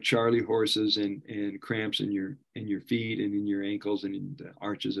also put Charlie horses and cramps in your feet and in your ankles and in the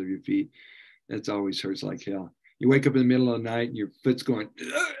arches of your feet. That's always hurts like hell. You wake up in the middle of the night and your foot's going.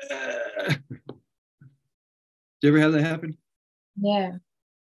 Ugh! Do you ever have that happen? Yeah.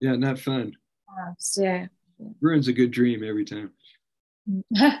 Yeah, not fun. Yeah. Ruins a good dream every time.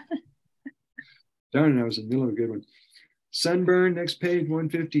 Darn it, I was in the middle of a good one. Sunburn, next page,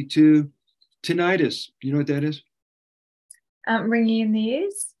 152. Tinnitus. You know what that is? Ringing in the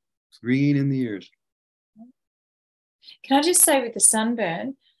ears. Ringing in the ears. Can I just say with the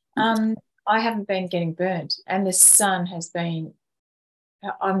sunburn, I haven't been getting burnt, and the sun has been,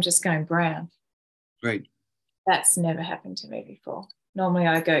 I'm just going brown. Right. That's never happened to me before. Normally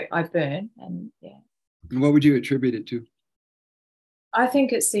I burn, and yeah. And what would you attribute it to? I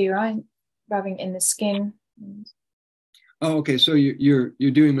think it's the urine rubbing in the skin. Oh, okay. So you're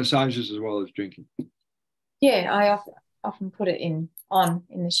doing massages as well as drinking. Yeah, I often put it on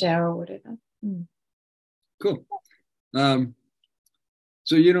in the shower or whatever. Mm. Cool.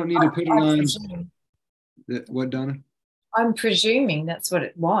 So you don't need to put it on. What, Donna? I'm presuming that's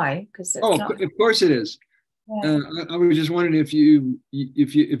why, because it's not. Of course it is. Yeah. I was just wondering if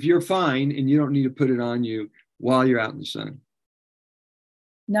you're fine and you don't need to put it on you while you're out in the sun.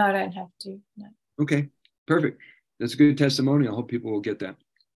 No, I don't have to. No. Okay, perfect. That's a good testimonial. I hope people will get that.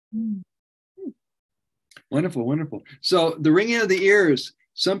 Mm. Wonderful, wonderful. So the ringing of the ears,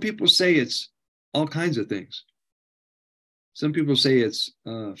 some people say it's all kinds of things. Some people say it's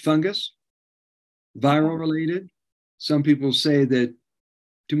fungus, viral related. Some people say that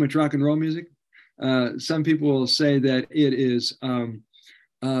too much rock and roll music. Some people will say that it is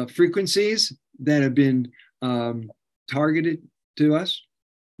frequencies that have been targeted to us.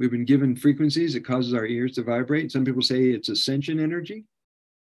 We've been given frequencies that causes our ears to vibrate. Some people say it's ascension energy.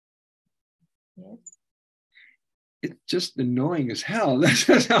 Yes. It's just annoying as hell. That's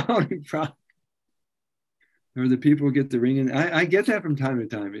the only problem. Or the people get the ringing. I get that from time to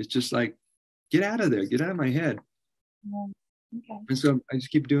time. It's just like, get out of there. Get out of my head. Yeah. Okay. And so I just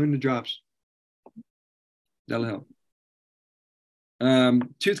keep doing the drops. That'll help.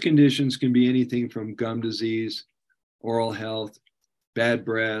 Tooth conditions can be anything from gum disease, oral health, bad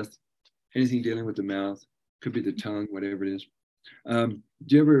breath, anything dealing with the mouth. Could be the tongue, whatever it is. Do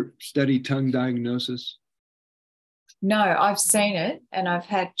you ever study tongue diagnosis? No, I've seen it and I've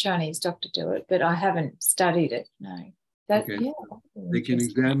had Chinese doctor do it, but I haven't studied it. No. Okay. Yeah. They can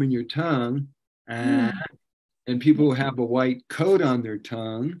examine your tongue, and people who have a white coat on their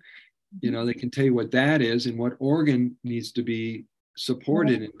tongue, you know, they can tell you what that is and what organ needs to be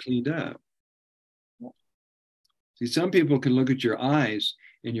supported and cleaned up. See, some people can look at your eyes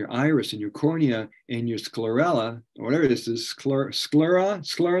and your iris and your cornea and your sclerella, or whatever this is, sclera,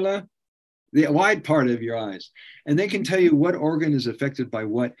 the wide part of your eyes. And they can tell you what organ is affected by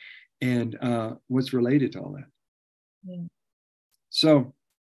what and what's related to all that. Yeah. So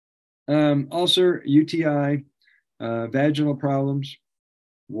ulcer, UTI, vaginal problems,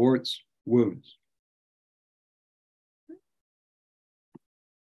 warts, wounds.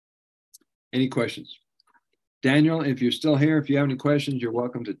 Any questions? Daniel, if you're still here, if you have any questions, you're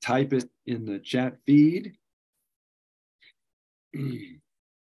welcome to type it in the chat feed.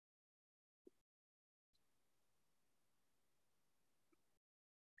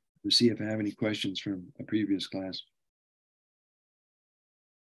 Let's see if I have any questions from a previous class.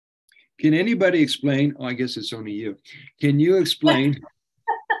 Can anybody explain? Oh, I guess it's only you. Can you explain?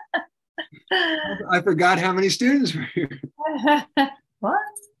 I forgot how many students were here. What?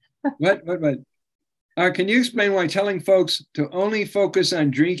 What? Can you explain why telling folks to only focus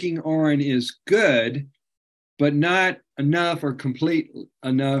on drinking urine is good, but not enough or complete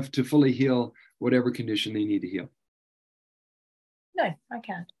enough to fully heal whatever condition they need to heal? No, I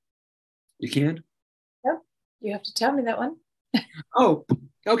can't. You can't? Nope. You have to tell me that one. Oh,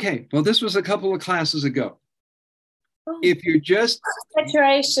 okay. Well, this was a couple of classes ago. Oh. If you're just...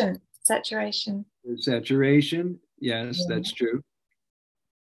 Saturation. Saturation. Yes, that's true.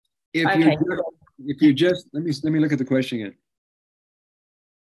 If Okay. you just, let me look at the question again.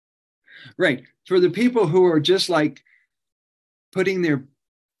 Right. For the people who are just like putting their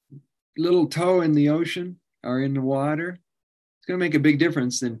little toe in the ocean or in the water, it's going to make a big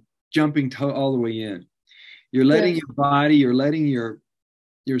difference than jumping all the way in. You're letting your body, you're letting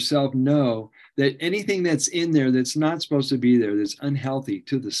yourself know that anything that's in there that's not supposed to be there, that's unhealthy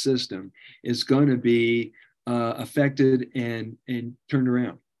to the system, is going to be affected and turned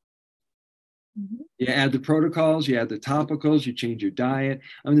around. Mhm. You add the protocols, you add the topicals, you change your diet.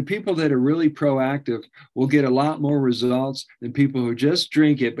 I mean, the people that are really proactive will get a lot more results than people who just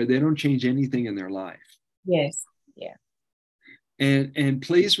drink it, but they don't change anything in their life. Yes. Yeah. And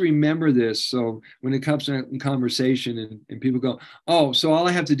please remember this. So when it comes to in conversation and people go, oh, so all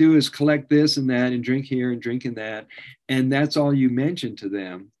I have to do is collect this and that and drink here and drink in that. And that's all you mention to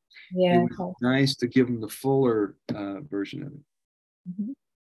them. Yeah. It was nice to give them the fuller version of it. Mhm.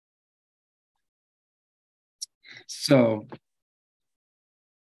 So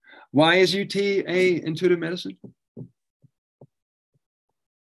why is UTA intuitive medicine?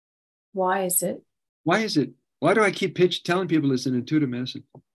 Why is it? Why is it? Why do I keep telling people it's an intuitive medicine?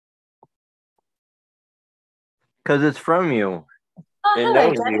 Because it's from you. Oh, It hello,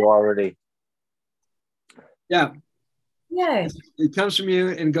 knows Dad. you already. Yeah, Yeah. it comes from you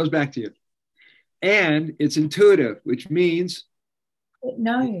and it goes back to you. And it's intuitive, which means It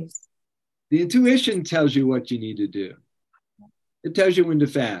knows. the intuition tells you what you need to do. It tells you when to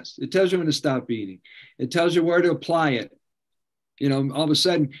fast. It tells you when to stop eating. It tells you where to apply it. You know, all of a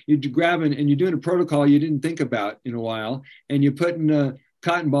sudden you're grabbing and you're doing a protocol you didn't think about in a while, and you're putting a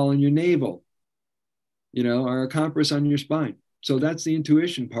cotton ball in your navel, you know, or a compress on your spine. So that's the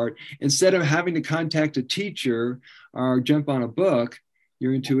intuition part. Instead of having to contact a teacher or jump on a book,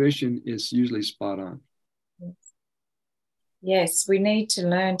 your intuition is usually spot on. Yes, we need to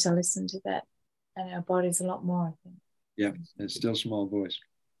learn to listen to that and our bodies a lot more, I think. Yeah, it's still small voice.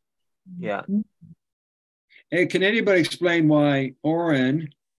 Yeah. Mhm. Hey, can anybody explain why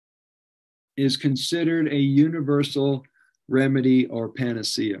Urine is considered a universal remedy or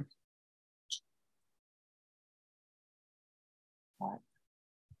panacea?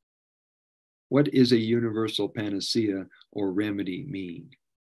 What is a universal panacea or remedy mean?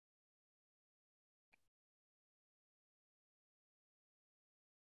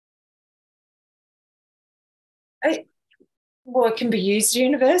 Well, it can be used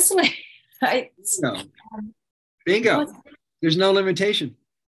universally. No. Bingo. What? There's no limitation.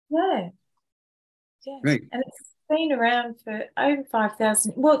 Yeah. Yeah. Right. And it's been around for over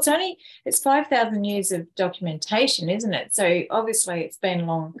 5,000. Well, it's 5,000 years of documentation, isn't it? So obviously it's been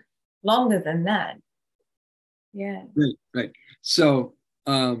longer than that. Yeah. Right. So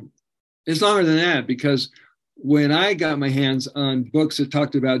it's longer than that, because when I got my hands on books that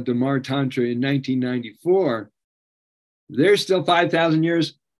talked about Damar Tantra in 1994, they're still 5,000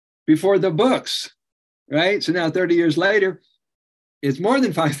 years before the books, right? So now 30 years later, it's more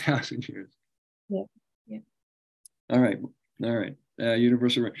than 5,000 years. Yeah. Yeah. All right.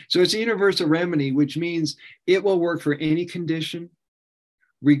 Universal. So it's a universal remedy, which means it will work for any condition,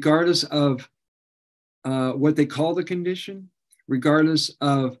 regardless of what they call the condition, regardless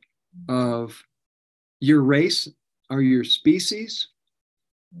of your race or your species.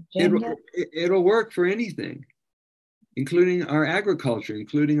 It'll work for anything, including our agriculture,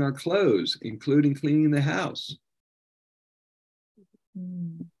 including our clothes, including cleaning the house.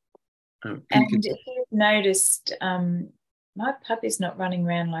 Mm. And if you've noticed, my puppy's not running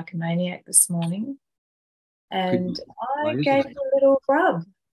around like a maniac this morning, and I gave her a little rub.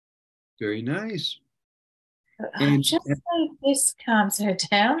 Very nice. And just so this calms her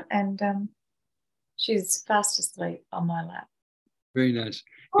down, and she's fast asleep on my lap. Very nice.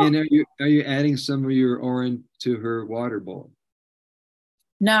 And are you adding some of your Urine to her water bowl?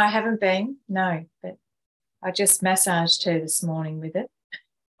 No, I haven't been. No, but I just massaged her this morning with it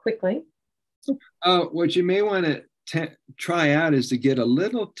quickly. What you may want to try out is to get a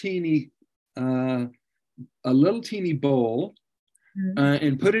little teeny bowl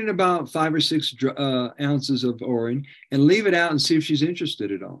and put in about 5 or 6 ounces of Urine and leave it out and see if she's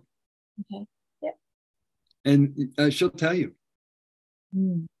interested at all. Okay. Yep. And she'll tell you.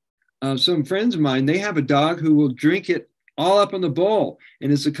 Mm. Some friends of mine, they have a dog who will drink it all up in the bowl,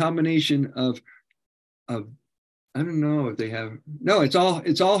 and it's a combination of I don't know if they have. No, it's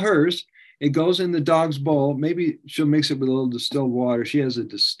all hers. It goes in the dog's bowl. Maybe she'll mix it with a little distilled water. She has a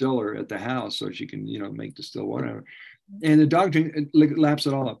distiller at the house, so she can, make distilled water. And the dog laps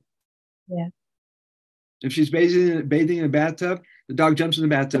it all up. Yeah. If she's bathing in a bathtub, the dog jumps in the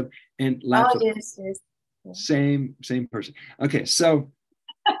bathtub and laps it. Yes. Yeah. Same person. Okay, so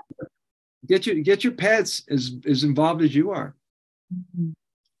get your pets as involved as you are. Mm-hmm.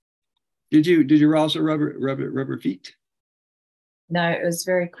 Did you also rub her feet? No, it was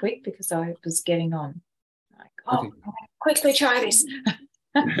very quick because I was getting on. Okay. Quickly try this.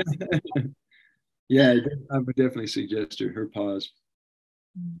 Yeah, I would definitely suggest her paws.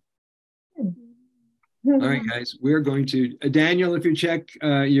 All right, guys, we're going to Daniel. If you check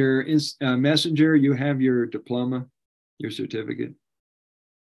your messenger, you have your diploma, your certificate.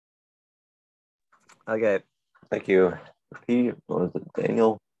 Okay. Thank you. What was it,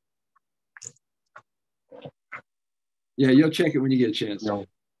 Daniel? Yeah, you'll check it when you get a chance. No.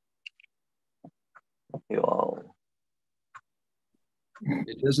 You all.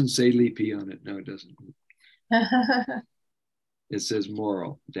 It doesn't say Lee P on it. No, it doesn't. It says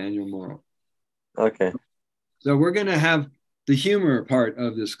Moral, Daniel Moral. Okay. So we're going to have the humor part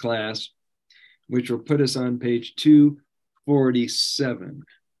of this class, which will put us on page 247.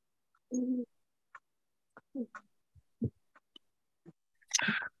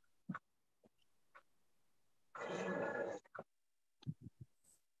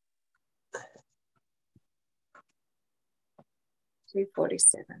 Two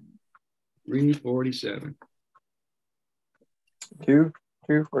 47. 347.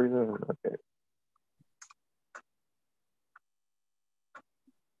 247. Okay.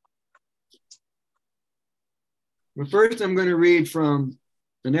 Well, first, I'm going to read from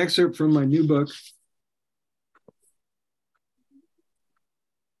an excerpt from my new book.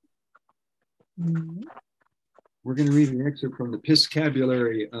 We're going to read an excerpt from the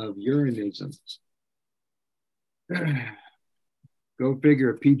Pisscabulary of Urine-isms. Go figure,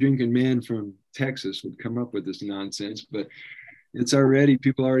 a pee drinking man from Texas would come up with this nonsense, but it's already,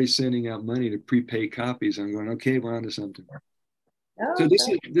 people are already sending out money to prepay copies. I'm going, okay, we're on to something. Oh, So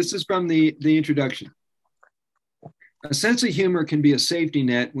this is from the introduction. A sense of humor can be a safety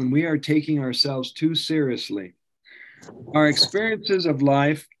net when we are taking ourselves too seriously. Our experiences of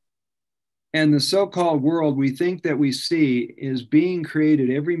life and the so-called world we think that we see is being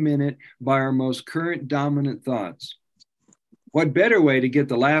created every minute by our most current dominant thoughts. What better way to get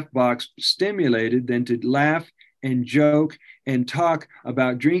the laugh box stimulated than to laugh and joke and talk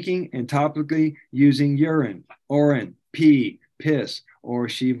about drinking and topically using urine, pee, piss, or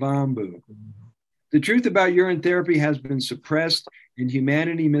shivambu. The truth about urine therapy has been suppressed and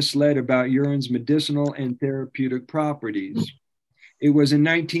humanity misled about urine's medicinal and therapeutic properties. It was in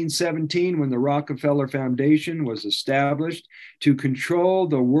 1917 when the Rockefeller Foundation was established to control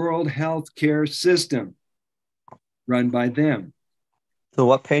the world health care system run by them. So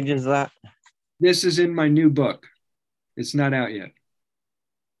what page is that? This is in my new book. It's not out yet.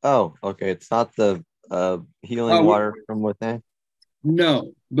 Oh, okay. It's not the healing water from within?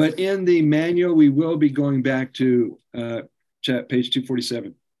 No, but in the manual, we will be going back to page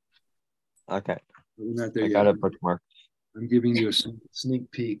 247. Okay. We're not there I yet. got a bookmark. I'm giving you a sneak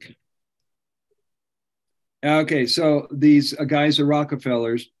peek. Okay, so these guys are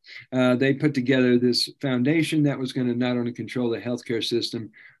Rockefellers. They put together this foundation that was going to not only control the healthcare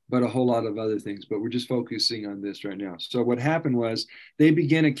system, but a whole lot of other things. But we're just focusing on this right now. So what happened was they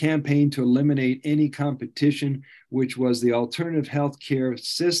began a campaign to eliminate any competition, which was the alternative healthcare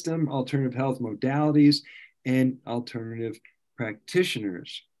system, alternative health modalities, and alternative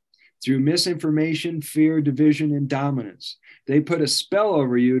practitioners. Through misinformation, fear, division, and dominance, they put a spell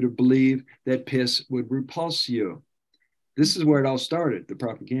over you to believe that piss would repulse you. This is where it all started, the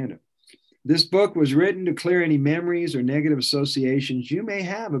propaganda. This book was written to clear any memories or negative associations you may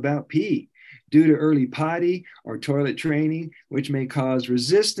have about pee due to early potty or toilet training, which may cause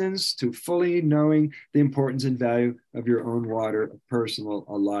resistance to fully knowing the importance and value of your own water of personal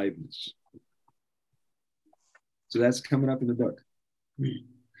aliveness. So that's coming up in the book.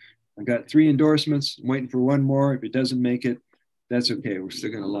 I got 3 endorsements. I'm waiting for one more. If it doesn't make it, that's okay. We're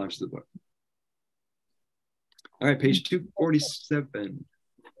still going to launch the book. All right, page 247.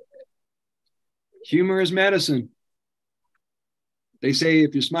 Humor is medicine. They say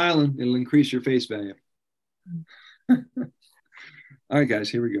if you're smiling, it'll increase your face value. All right, guys,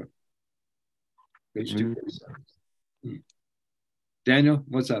 here we go. Page 247. Daniel,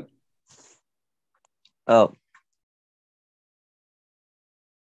 what's up? Oh,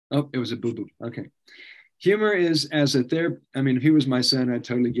 it was a boo-boo. Okay. Humor is as a therapy. I mean, if he was my son, I'd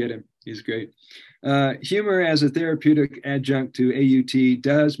totally get him. He's great. Humor as a therapeutic adjunct to AUT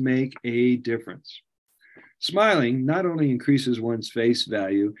does make a difference. Smiling not only increases one's face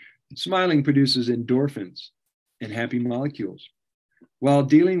value, smiling produces endorphins and happy molecules. While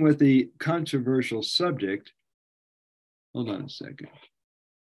dealing with the controversial subject, hold on a second.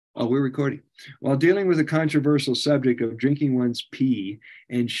 Oh, we're recording. While dealing with the controversial subject of drinking one's pee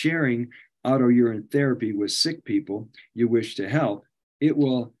and sharing auto-urine therapy with sick people you wish to help, it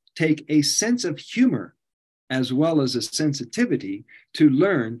will take a sense of humor as well as a sensitivity to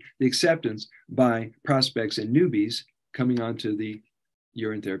learn the acceptance by prospects and newbies coming onto the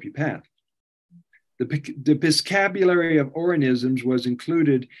urine therapy path. The Pisscabulary of Urine-isms was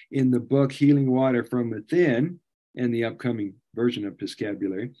included in the book Healing Water from Within, and the upcoming version of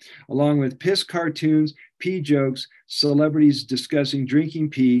Pisscabulary, along with piss cartoons, pee jokes, celebrities discussing drinking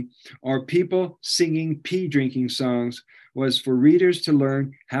pee, or people singing pee drinking songs, was for readers to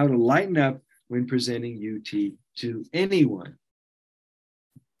learn how to lighten up when presenting UT to anyone.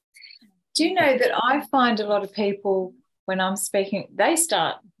 Do you know that I find a lot of people, when I'm speaking, they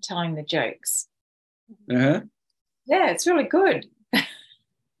start telling the jokes. Uh-huh. Yeah, it's really good.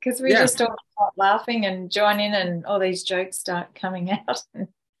 Because we Yeah. just all start laughing and join in, and all these jokes start coming out.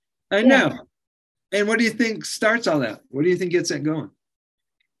 I know. And what do you think starts all that? What do you think gets that going?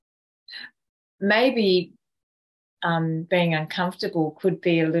 Maybe being uncomfortable could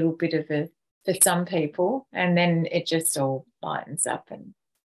be a little bit of a, for some people, and then it just all lightens up. And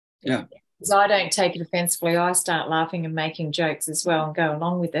yeah. Because I don't take it offensively, I start laughing and making jokes as well and go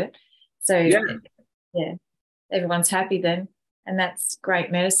along with it. So yeah, everyone's happy then. And that's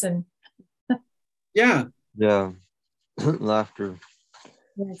great medicine. Yeah. Yeah. Laughter.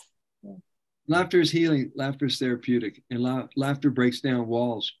 Yes. Yeah. Laughter is healing. Laughter is therapeutic. And laughter breaks down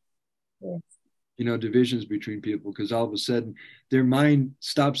walls. Yes. You know, divisions between people, because all of a sudden their mind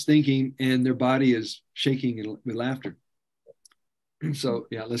stops thinking and their body is shaking with laughter. So,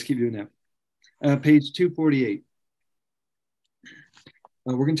 yeah, let's keep doing that. Page 248.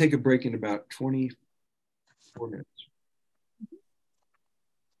 We're going to take a break in about 24 minutes.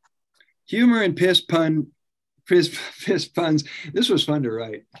 Humor and piss puns. This was fun to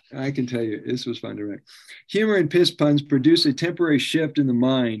write. I can tell you, this was fun to write. Humor and piss puns produce a temporary shift in the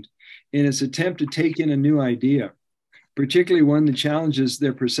mind in its attempt to take in a new idea, particularly one that challenges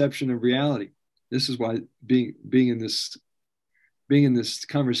their perception of reality. This is why being in this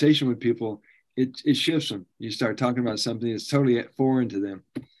conversation with people, it shifts them. You start talking about something that's totally foreign to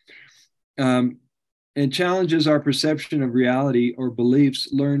them. And challenges our perception of reality or beliefs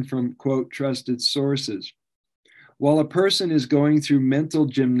learned from, quote, trusted sources. While a person is going through mental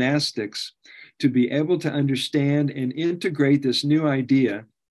gymnastics to be able to understand and integrate this new idea,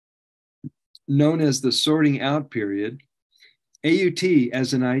 known as the sorting out period, AUT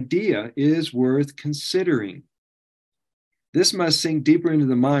as an idea is worth considering. This must sink deeper into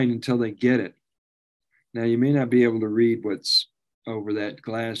the mind until they get it. Now, you may not be able to read what's over that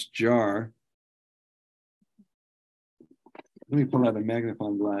glass jar. Let me pull out a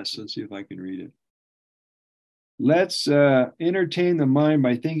magnifying glass. Let's see if I can read it. Let's entertain the mind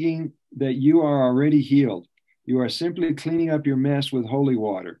by thinking that you are already healed. You are simply cleaning up your mess with holy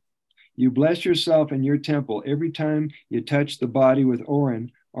water. You bless yourself and your temple every time you touch the body with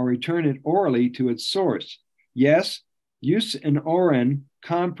Orin or return it orally to its source. Yes, use an Orin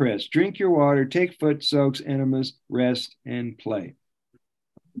compress. Drink your water, take foot soaks, enemas, rest, and play.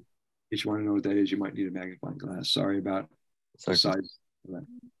 If you want to know what that is, you might need a magnifying glass. Sorry about the size of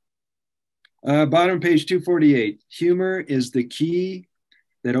that. Bottom page 248. Humor is the key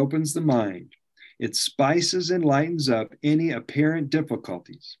that opens the mind. It spices and lightens up any apparent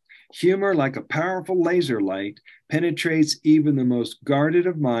difficulties. Humor, like a powerful laser light, penetrates even the most guarded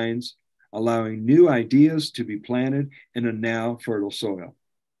of minds, allowing new ideas to be planted in a now fertile soil.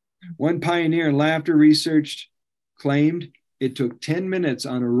 One pioneer in laughter research claimed it took 10 minutes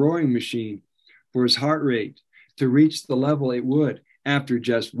on a rowing machine for his heart rate to reach the level it would after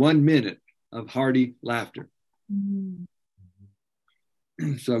just 1 minute of hearty laughter. Mm-hmm.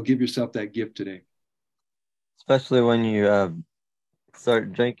 So give yourself that gift today. Especially when you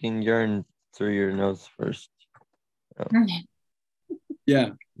start drinking urine through your nose first.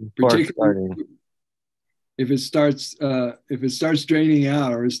 Yeah, particularly if it starts draining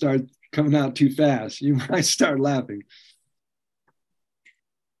out or it starts coming out too fast, you might start laughing.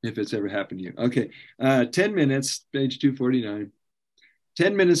 If it's ever happened to you. Okay, 10 minutes, page 249.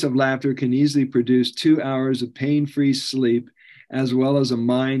 10 minutes of laughter can easily produce 2 hours of pain-free sleep, as well as a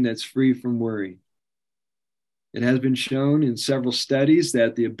mind that's free from worry. It has been shown in several studies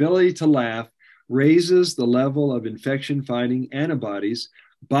that the ability to laugh raises the level of infection-fighting antibodies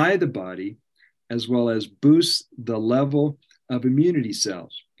by the body, as well as boosts the level of immune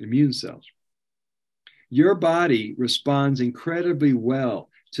cells. Your body responds incredibly well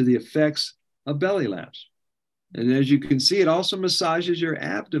to the effects of belly laughs. And as you can see, it also massages your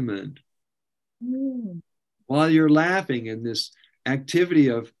abdomen. While you're laughing, in this activity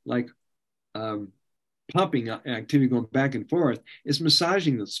of like pumping activity going back and forth, it's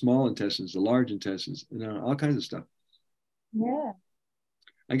massaging the small intestines, the large intestines, and all kinds of stuff. Yeah.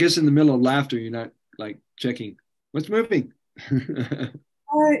 I guess in the middle of laughter, you're not like checking what's moving.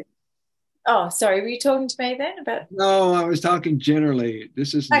 Oh, sorry. Were you talking to me then about? No, I was talking generally.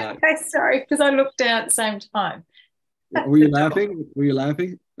 This is not. Okay, sorry, because I looked down at the same time. Were you laughing? Were you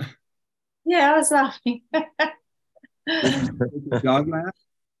laughing? Yeah, I was laughing. Dog laugh?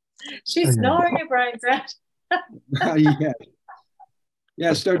 She's snoring her brains out. Yeah.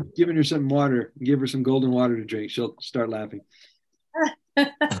 Yeah, start giving her some water. Give her some golden water to drink. She'll start laughing.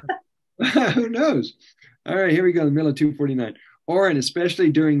 Who knows? All right, here we go. The middle of 249. Orin,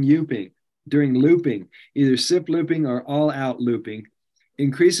 especially during looping, either sip looping or all out looping,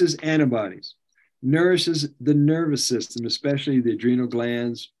 increases antibodies, nourishes the nervous system, especially the adrenal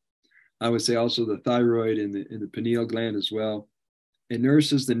glands. I would say also the thyroid and the pineal gland as well. It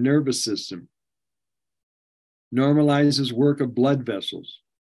nourishes the nervous system, normalizes work of blood vessels,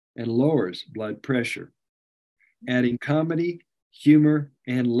 and lowers blood pressure. Adding comedy, humor,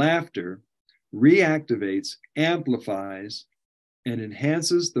 and laughter reactivates, amplifies, and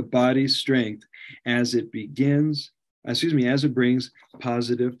enhances the body's strength as it brings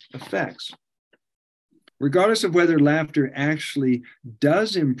positive effects. Regardless of whether laughter actually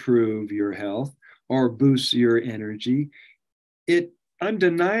does improve your health or boosts your energy, it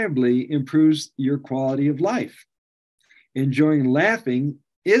undeniably improves your quality of life. Enjoying laughing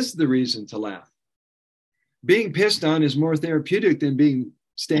is the reason to laugh. Being pissed on is more therapeutic than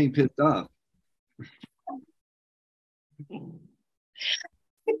staying pissed off.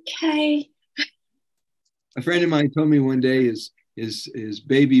 Okay. A friend of mine told me one day his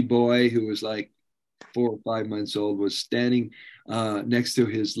baby boy, who was like 4 or 5 months old, was standing next to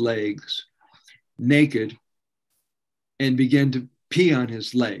his legs naked and began to pee on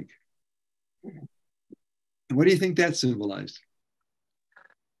his leg. What do you think that symbolized?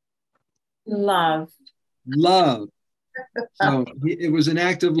 Love. Love. So it was an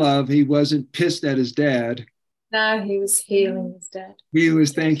act of love. He wasn't pissed at his dad. No, he was healing his dad. He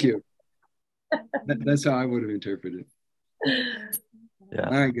was, thank you. That's how I would have interpreted it. Yeah.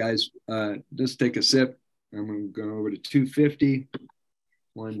 All right, guys, let's take a sip. I'm going to go over to 250.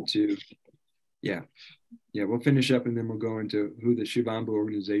 1, 2. Yeah, we'll finish up and then we'll go into who the Shivambu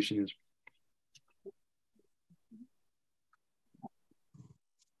organization is.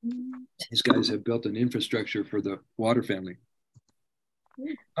 These guys have built an infrastructure for the water family.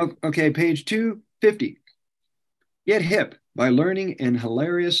 Okay, page 250. Get hip by learning an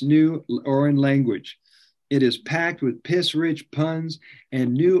hilarious new Orin language. It is packed with piss-rich puns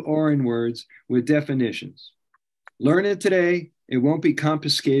and new Orin words with definitions. Learn it today. It won't be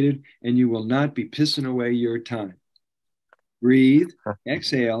confiscated, and you will not be pissing away your time. Breathe,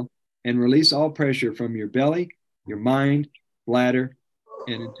 exhale, and release all pressure from your belly, your mind, bladder,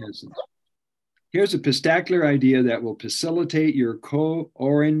 and intestines. Here's a pistacular idea that will facilitate your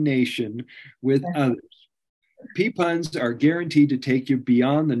co-orination with others. P-puns are guaranteed to take you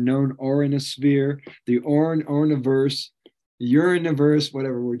beyond the known orinosphere, the oriniverse, the uriniverse,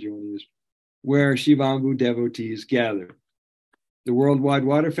 whatever word you want to use, where Shivambu devotees gather. The worldwide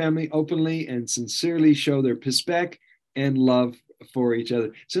water family openly and sincerely show their pispec and love for each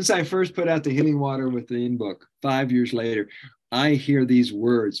other. Since I first put out the Healing Water Within book 5 years later, I hear these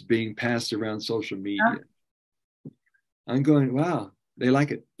words being passed around social media. I'm going, wow, they like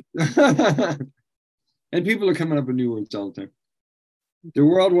it. And people are coming up with new words all the time. The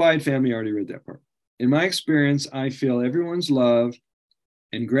worldwide family, I already read that part. In my experience, I feel everyone's love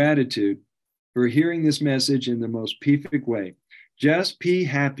and gratitude for hearing this message in the most peafic way. Just pee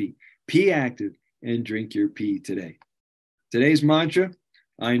happy, pee active, and drink your pee today. Today's mantra,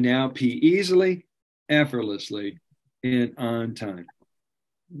 I now pee easily, effortlessly, and on time.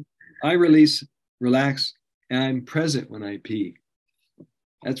 I release, relax, and I'm present when I pee.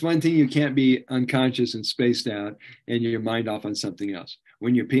 That's one thing you can't be unconscious and spaced out and your mind off on something else.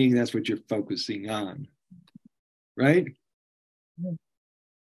 When you're peeing, that's what you're focusing on, right?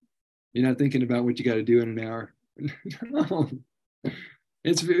 You're not thinking about what you got to do in an hour. No.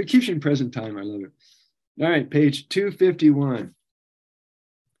 It keeps you in present time. I love it. All right, page 251.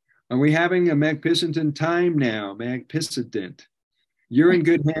 Are we having a magnificent time now? Magnificent. You're in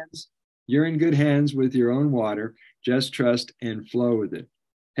good hands. You're in good hands with your own water. Just trust and flow with it.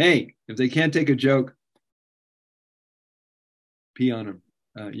 Hey, if they can't take a joke, pee on them.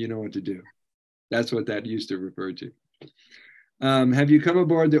 You know what to do. That's what that used to refer to. Have you come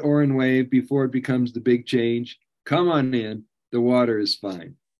aboard the Orin wave before it becomes the big change? Come on in. The water is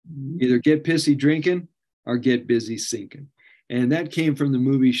fine. Either get pissy drinking or get busy sinking. And that came from the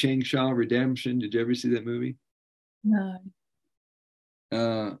movie Shang Shao Redemption. Did you ever see that movie? No.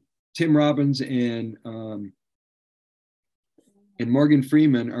 Tim Robbins and Morgan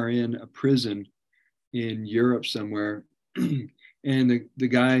Freeman are in a prison in Europe somewhere. And the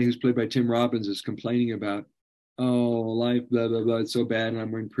guy who's played by Tim Robbins is complaining about, oh, life, blah, blah, blah, it's so bad and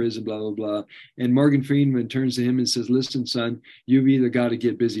I'm in prison, blah, blah, blah. And Morgan Freeman turns to him and says, listen, son, you've either got to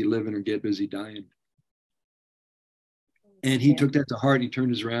get busy living or get busy dying. And he Yeah. took that to heart. He turned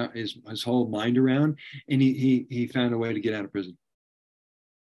his whole mind around, and he found a way to get out of prison,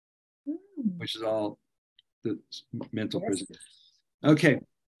 which is all the mental prison. Okay.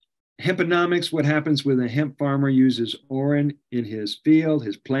 Hemponomics, what happens when a hemp farmer uses orin in his field?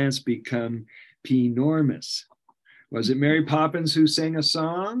 His plants become penormous. Was it Mary Poppins who sang a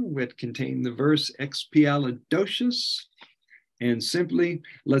song that contained the verse expialidocious? And simply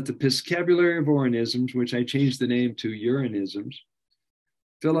let the Pisscabulary of Urine-isms, which I changed the name to Urine-isms,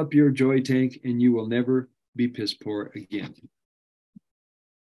 fill up your joy tank and you will never be piss poor again.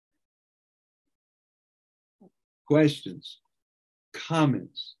 Questions,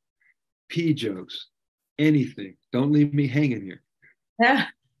 comments, pee jokes, anything. Don't leave me hanging here. Yeah.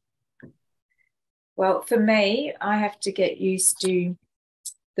 Well, for me, I have to get used to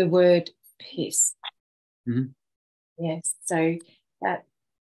the word piss. Mhm. Yes. So that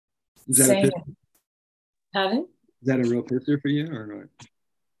Is that, saying, is pardon? that a real pisser for you or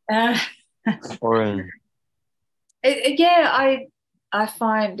what? Or Yeah, I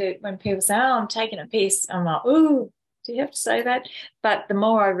find it when people say, "Oh, I'm taking a piss," I'm like, "Ooh, do you have to say that?" But the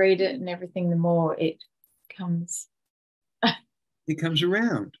more I read it and everything, the more it comes. It comes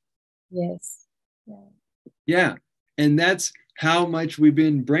around. Yes. Yeah. Yeah. And that's how much we've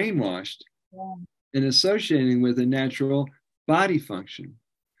been brainwashed Yeah. and associating with a natural body function.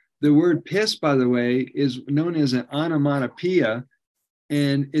 The word piss, by the way, is known as an onomatopoeia,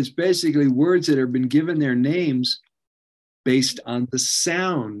 and it's basically words that have been given their names based on the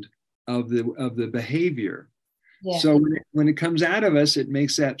sound of the behavior. Yeah. So when it comes out of us, it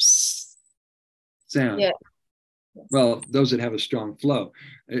makes that sound. Yeah. Yes. Well, those that have a strong flow,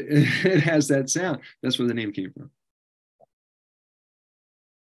 it has that sound. That's where the name came from.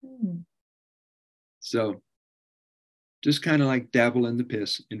 So just kind of like dabble in the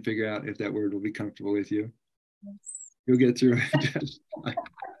piss and figure out if that word will be comfortable with you. Yes. You'll get through it just fine.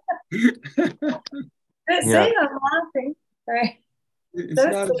 See, Yeah. I'm laughing. Sorry. It's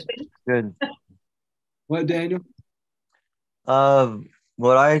not good. what, Daniel?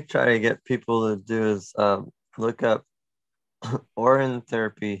 What I try to get people to do is look up Urine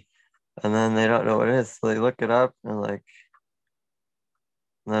Therapy, and then they don't know what it is, so they look it up and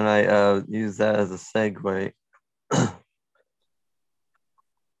then I use that as a segue.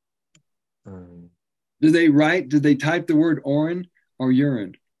 Did they type the word orin or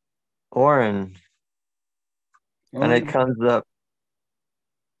urine? Urine, and it Orin? comes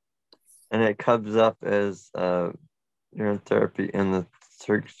up as urine therapy in the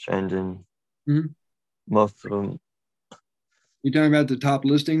search engine. Mhm. Most of them. You talking about the top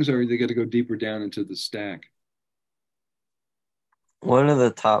listings, or are they got to go deeper down into the stack? One of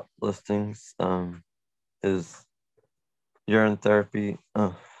the top listings is urine therapy.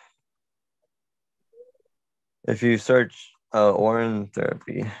 If you search urine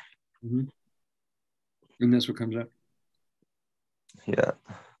therapy, Mm-hmm. And that's what comes up. yeah.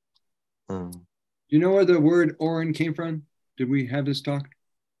 Do you know where the word orin came from? Did we have this talk?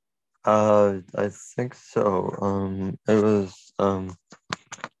 I think so. It was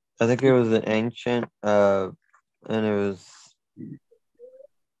I think it was an ancient and it was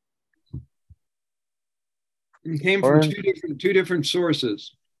It came from two different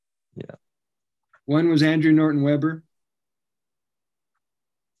sources. Yeah. One was Andrew Norton Webber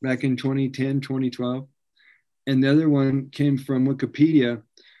back in 2010, 2012. And the other one came from Wikipedia.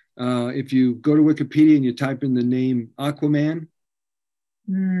 If you go to Wikipedia and you type in the name Aquaman,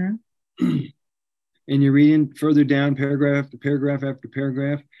 Mm. and you're reading further down paragraph after paragraph after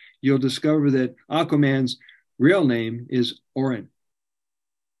paragraph, you'll discover that Aquaman's real name is Orin.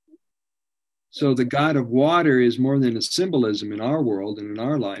 So the god of water is more than a symbolism in our world and in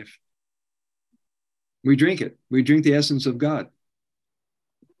our life. We drink it. We drink the essence of God.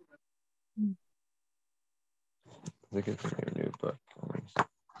 I think it's in your new book.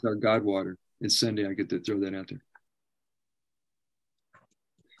 It's our God water. It's Sunday. I get to throw that out there.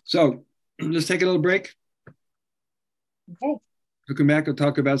 So let's take a little break. Okay. We'll come back. We'll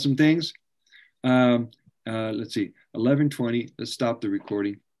talk about some things. Let's see, 11:20. Let's stop the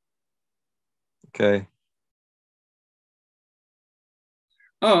recording. Okay.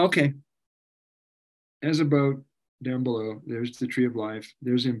 Oh, okay. As a boat down below, there's the tree of life.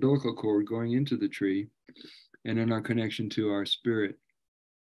 There's the umbilical cord going into the tree, and then our connection to our spirit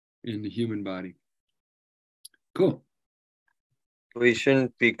in the human body. Cool. We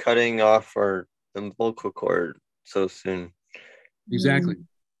shouldn't be cutting off our umbilical cord so soon. Exactly.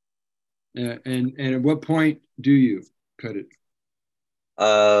 And at what point do you cut it?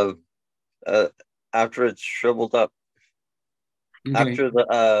 After it's shriveled up. Okay. After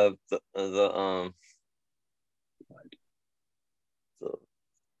the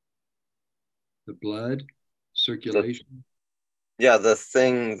The blood circulation. Yeah, the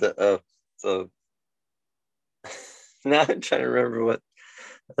thing that the now I'm trying to remember what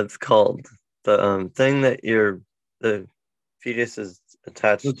it's called. The thing that the fetus is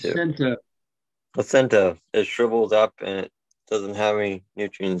attached to. Placenta. Placenta is shriveled up and it doesn't have any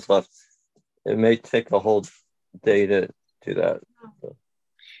nutrients left. It may take a whole day to do that. So.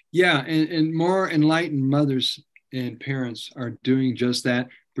 Yeah, and more enlightened mothers and parents are doing just that,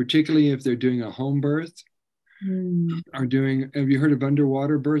 particularly if they're doing a home birth. Have you heard of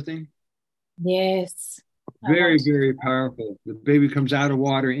underwater birthing? Yes. Very, very powerful. The baby comes out of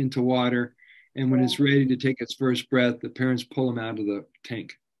water into water, and when it's ready to take its first breath, the parents pull them out of the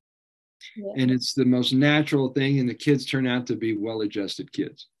tank. Yeah. And it's the most natural thing, and the kids turn out to be well-adjusted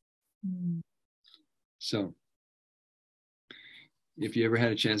kids. So if you ever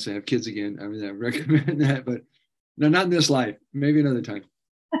had a chance to have kids again, I mean, I recommend that, but no, not in this life, maybe another time.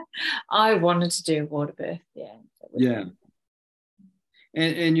 I wanted to do water birth. Yeah. Yeah.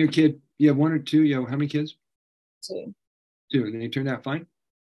 And your kid, you have one or two? You have how many kids? Two. And they turned out fine?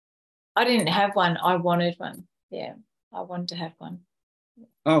 I didn't have one. I wanted one. Yeah. I wanted to have one.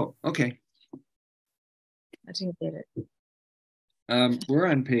 Oh, okay. I didn't get it. We're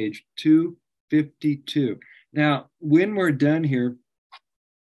on page 252. Now, when we're done here,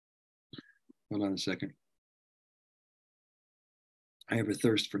 hold on a second. I have a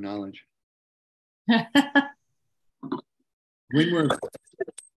thirst for knowledge.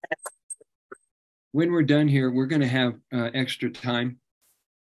 When we're done here, we're going to have extra time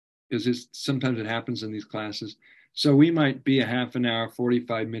because sometimes it happens in these classes. So we might be a half an hour,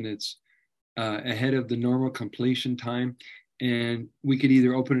 45 minutes ahead of the normal completion time. And we could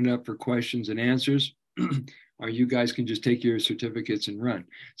either open it up for questions and answers, or you guys can just take your certificates and run.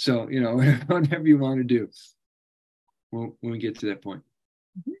 So, whatever you want to do when we get to that point.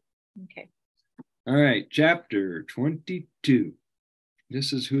 Okay. All right, chapter 22.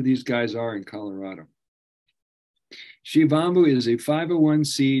 This is who these guys are in Colorado. Shivambu is a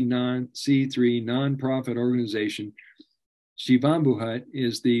 501c3 nonprofit organization. Shivambu Hut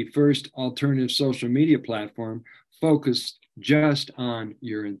is the first alternative social media platform focused just on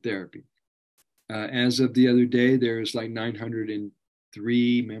urine therapy. As of the other day, there's like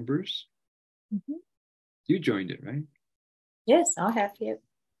 903 members. You joined it, right? Yes, I have. Yep.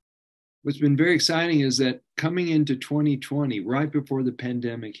 What's been very exciting is that coming into 2020, right before the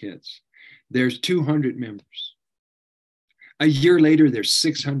pandemic hits, there's 200 members. A year later, there's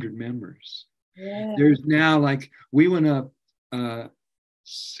 600 members. Yeah. There's now we went up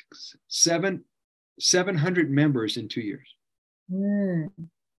 700 members in 2 years.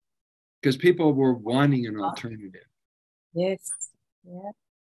 Because people were wanting an alternative. Yes. Yeah.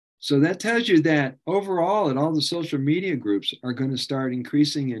 So that tells you that overall, all the social media groups are going to start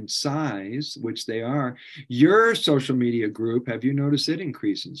increasing in size, which they are. Your social media group, have you noticed it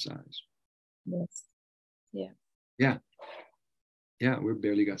increase in size? Yes. Yeah. Yeah. Yeah, we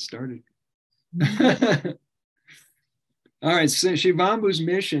barely got started. All right, so Shivambu's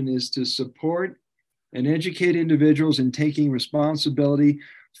mission is to support and educate individuals in taking responsibility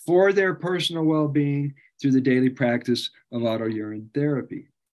for their personal well-being through the daily practice of auto urine therapy.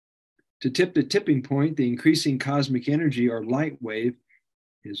 To tip the tipping point, the increasing cosmic energy or light wave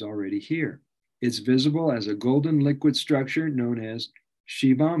is already here. It's visible as a golden liquid structure known as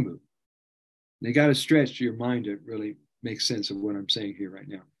Shivambu. They got to stretch your mind to really make sense of what I'm saying here right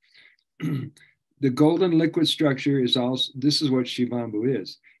now. The golden liquid structure is also, this is what Shivambu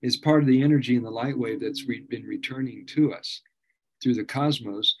is. It's part of the energy in the light wave that's been returning to us through the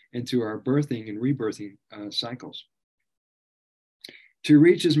cosmos and through our birthing and rebirthing cycles. To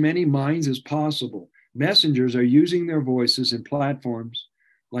reach as many minds as possible, messengers are using their voices in platforms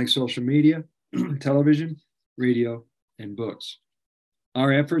like social media, television, radio, and books.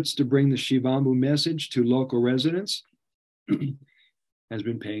 Our efforts to bring the Shivambu message to local residents has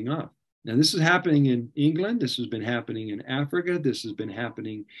been paying off. Now, this is happening in England. This has been happening in Africa. This has been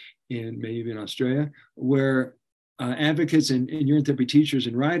happening maybe in Australia, where advocates and urine therapy teachers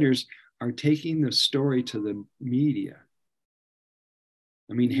and writers are taking the story to the media.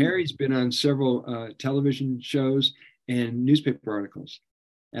 I mean, Harry's been on several television shows and newspaper articles,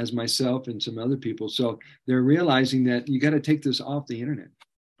 as myself and some other people. So they're realizing that you got to take this off the internet.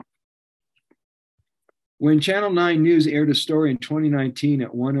 When Channel 9 News aired a story in 2019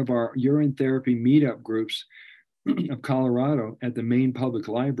 at one of our urine therapy meetup groups of Colorado at the Maine Public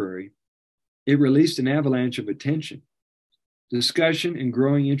Library, it released an avalanche of attention, discussion, and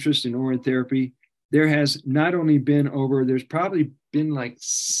growing interest in urine therapy. There has not only been there's probably been like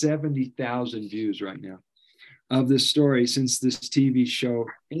 70,000 views right now of this story since this TV show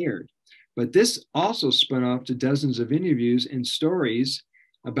aired. But this also spun off to dozens of interviews and stories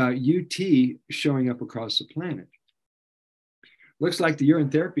about UT showing up across the planet. Looks like the Urine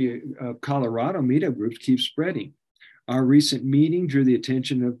Therapy of Colorado meetup groups keep spreading. Our recent meeting drew the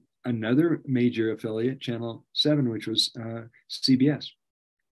attention of another major affiliate, Channel 7, which was CBS.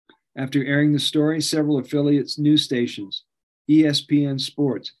 After airing the story, several affiliates, news stations, ESPN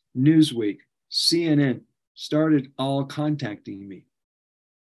Sports, Newsweek, CNN, started all contacting me.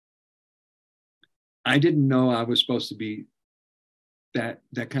 I didn't know I was supposed to be that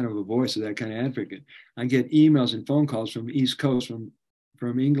kind of a voice or that kind of advocate. I get emails and phone calls from the East Coast,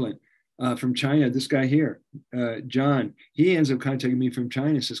 from England, from China. This guy here, John, he ends up contacting me from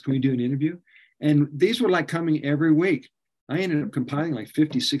China, says, can we do an interview? And these were like coming every week. I ended up compiling like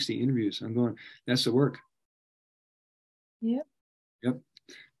 50, 60 interviews. I'm going, that's the work. Yep.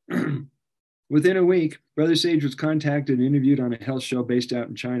 Within a week, Brother Sage was contacted and interviewed on a health show based out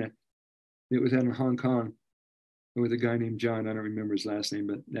in China. It was out in Hong Kong with a guy named John. I don't remember his last name,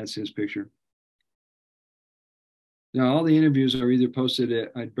 but that's his picture. Now, all the interviews are either posted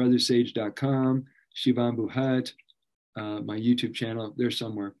at brothersage.com, Shivan Buhat, my YouTube channel. They're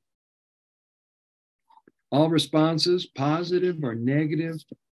somewhere. All responses, positive or negative,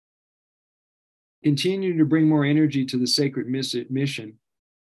 continue to bring more energy to the sacred mission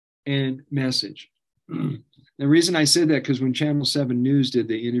and message. The reason I said that, because when Channel 7 News did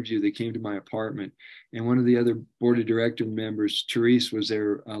the interview, they came to my apartment, and one of the other board of director members, Therese, was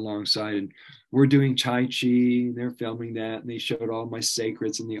there alongside, and we're doing Tai Chi, and they're filming that, and they showed all my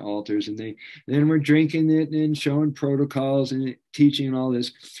sacreds and the altars, and then we're drinking it and showing protocols and teaching and all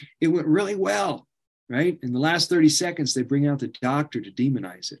this. It went really well, right? In the last 30 seconds, they bring out the doctor to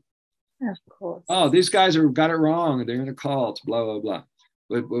demonize it. Of course. Oh, these guys got it wrong, and they're in a cult, blah, blah, blah.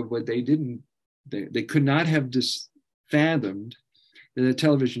 But what they didn't, they could not have just fathomed that a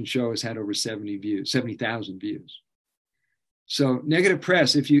television show has had over 70,000 views. So negative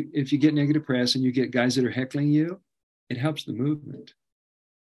press, if you get negative press and you get guys that are heckling you, it helps the movement.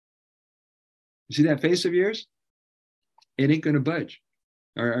 You see that face of yours? It ain't going to budge.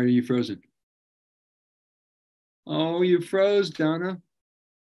 Or are you frozen? Oh, you froze, Donna.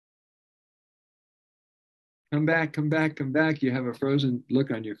 Come back, come back, come back. You have a frozen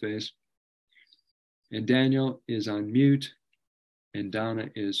look on your face. And Daniel is on mute, and Donna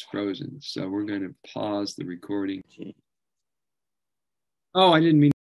is frozen. So we're going to pause the recording. Oh, I didn't mean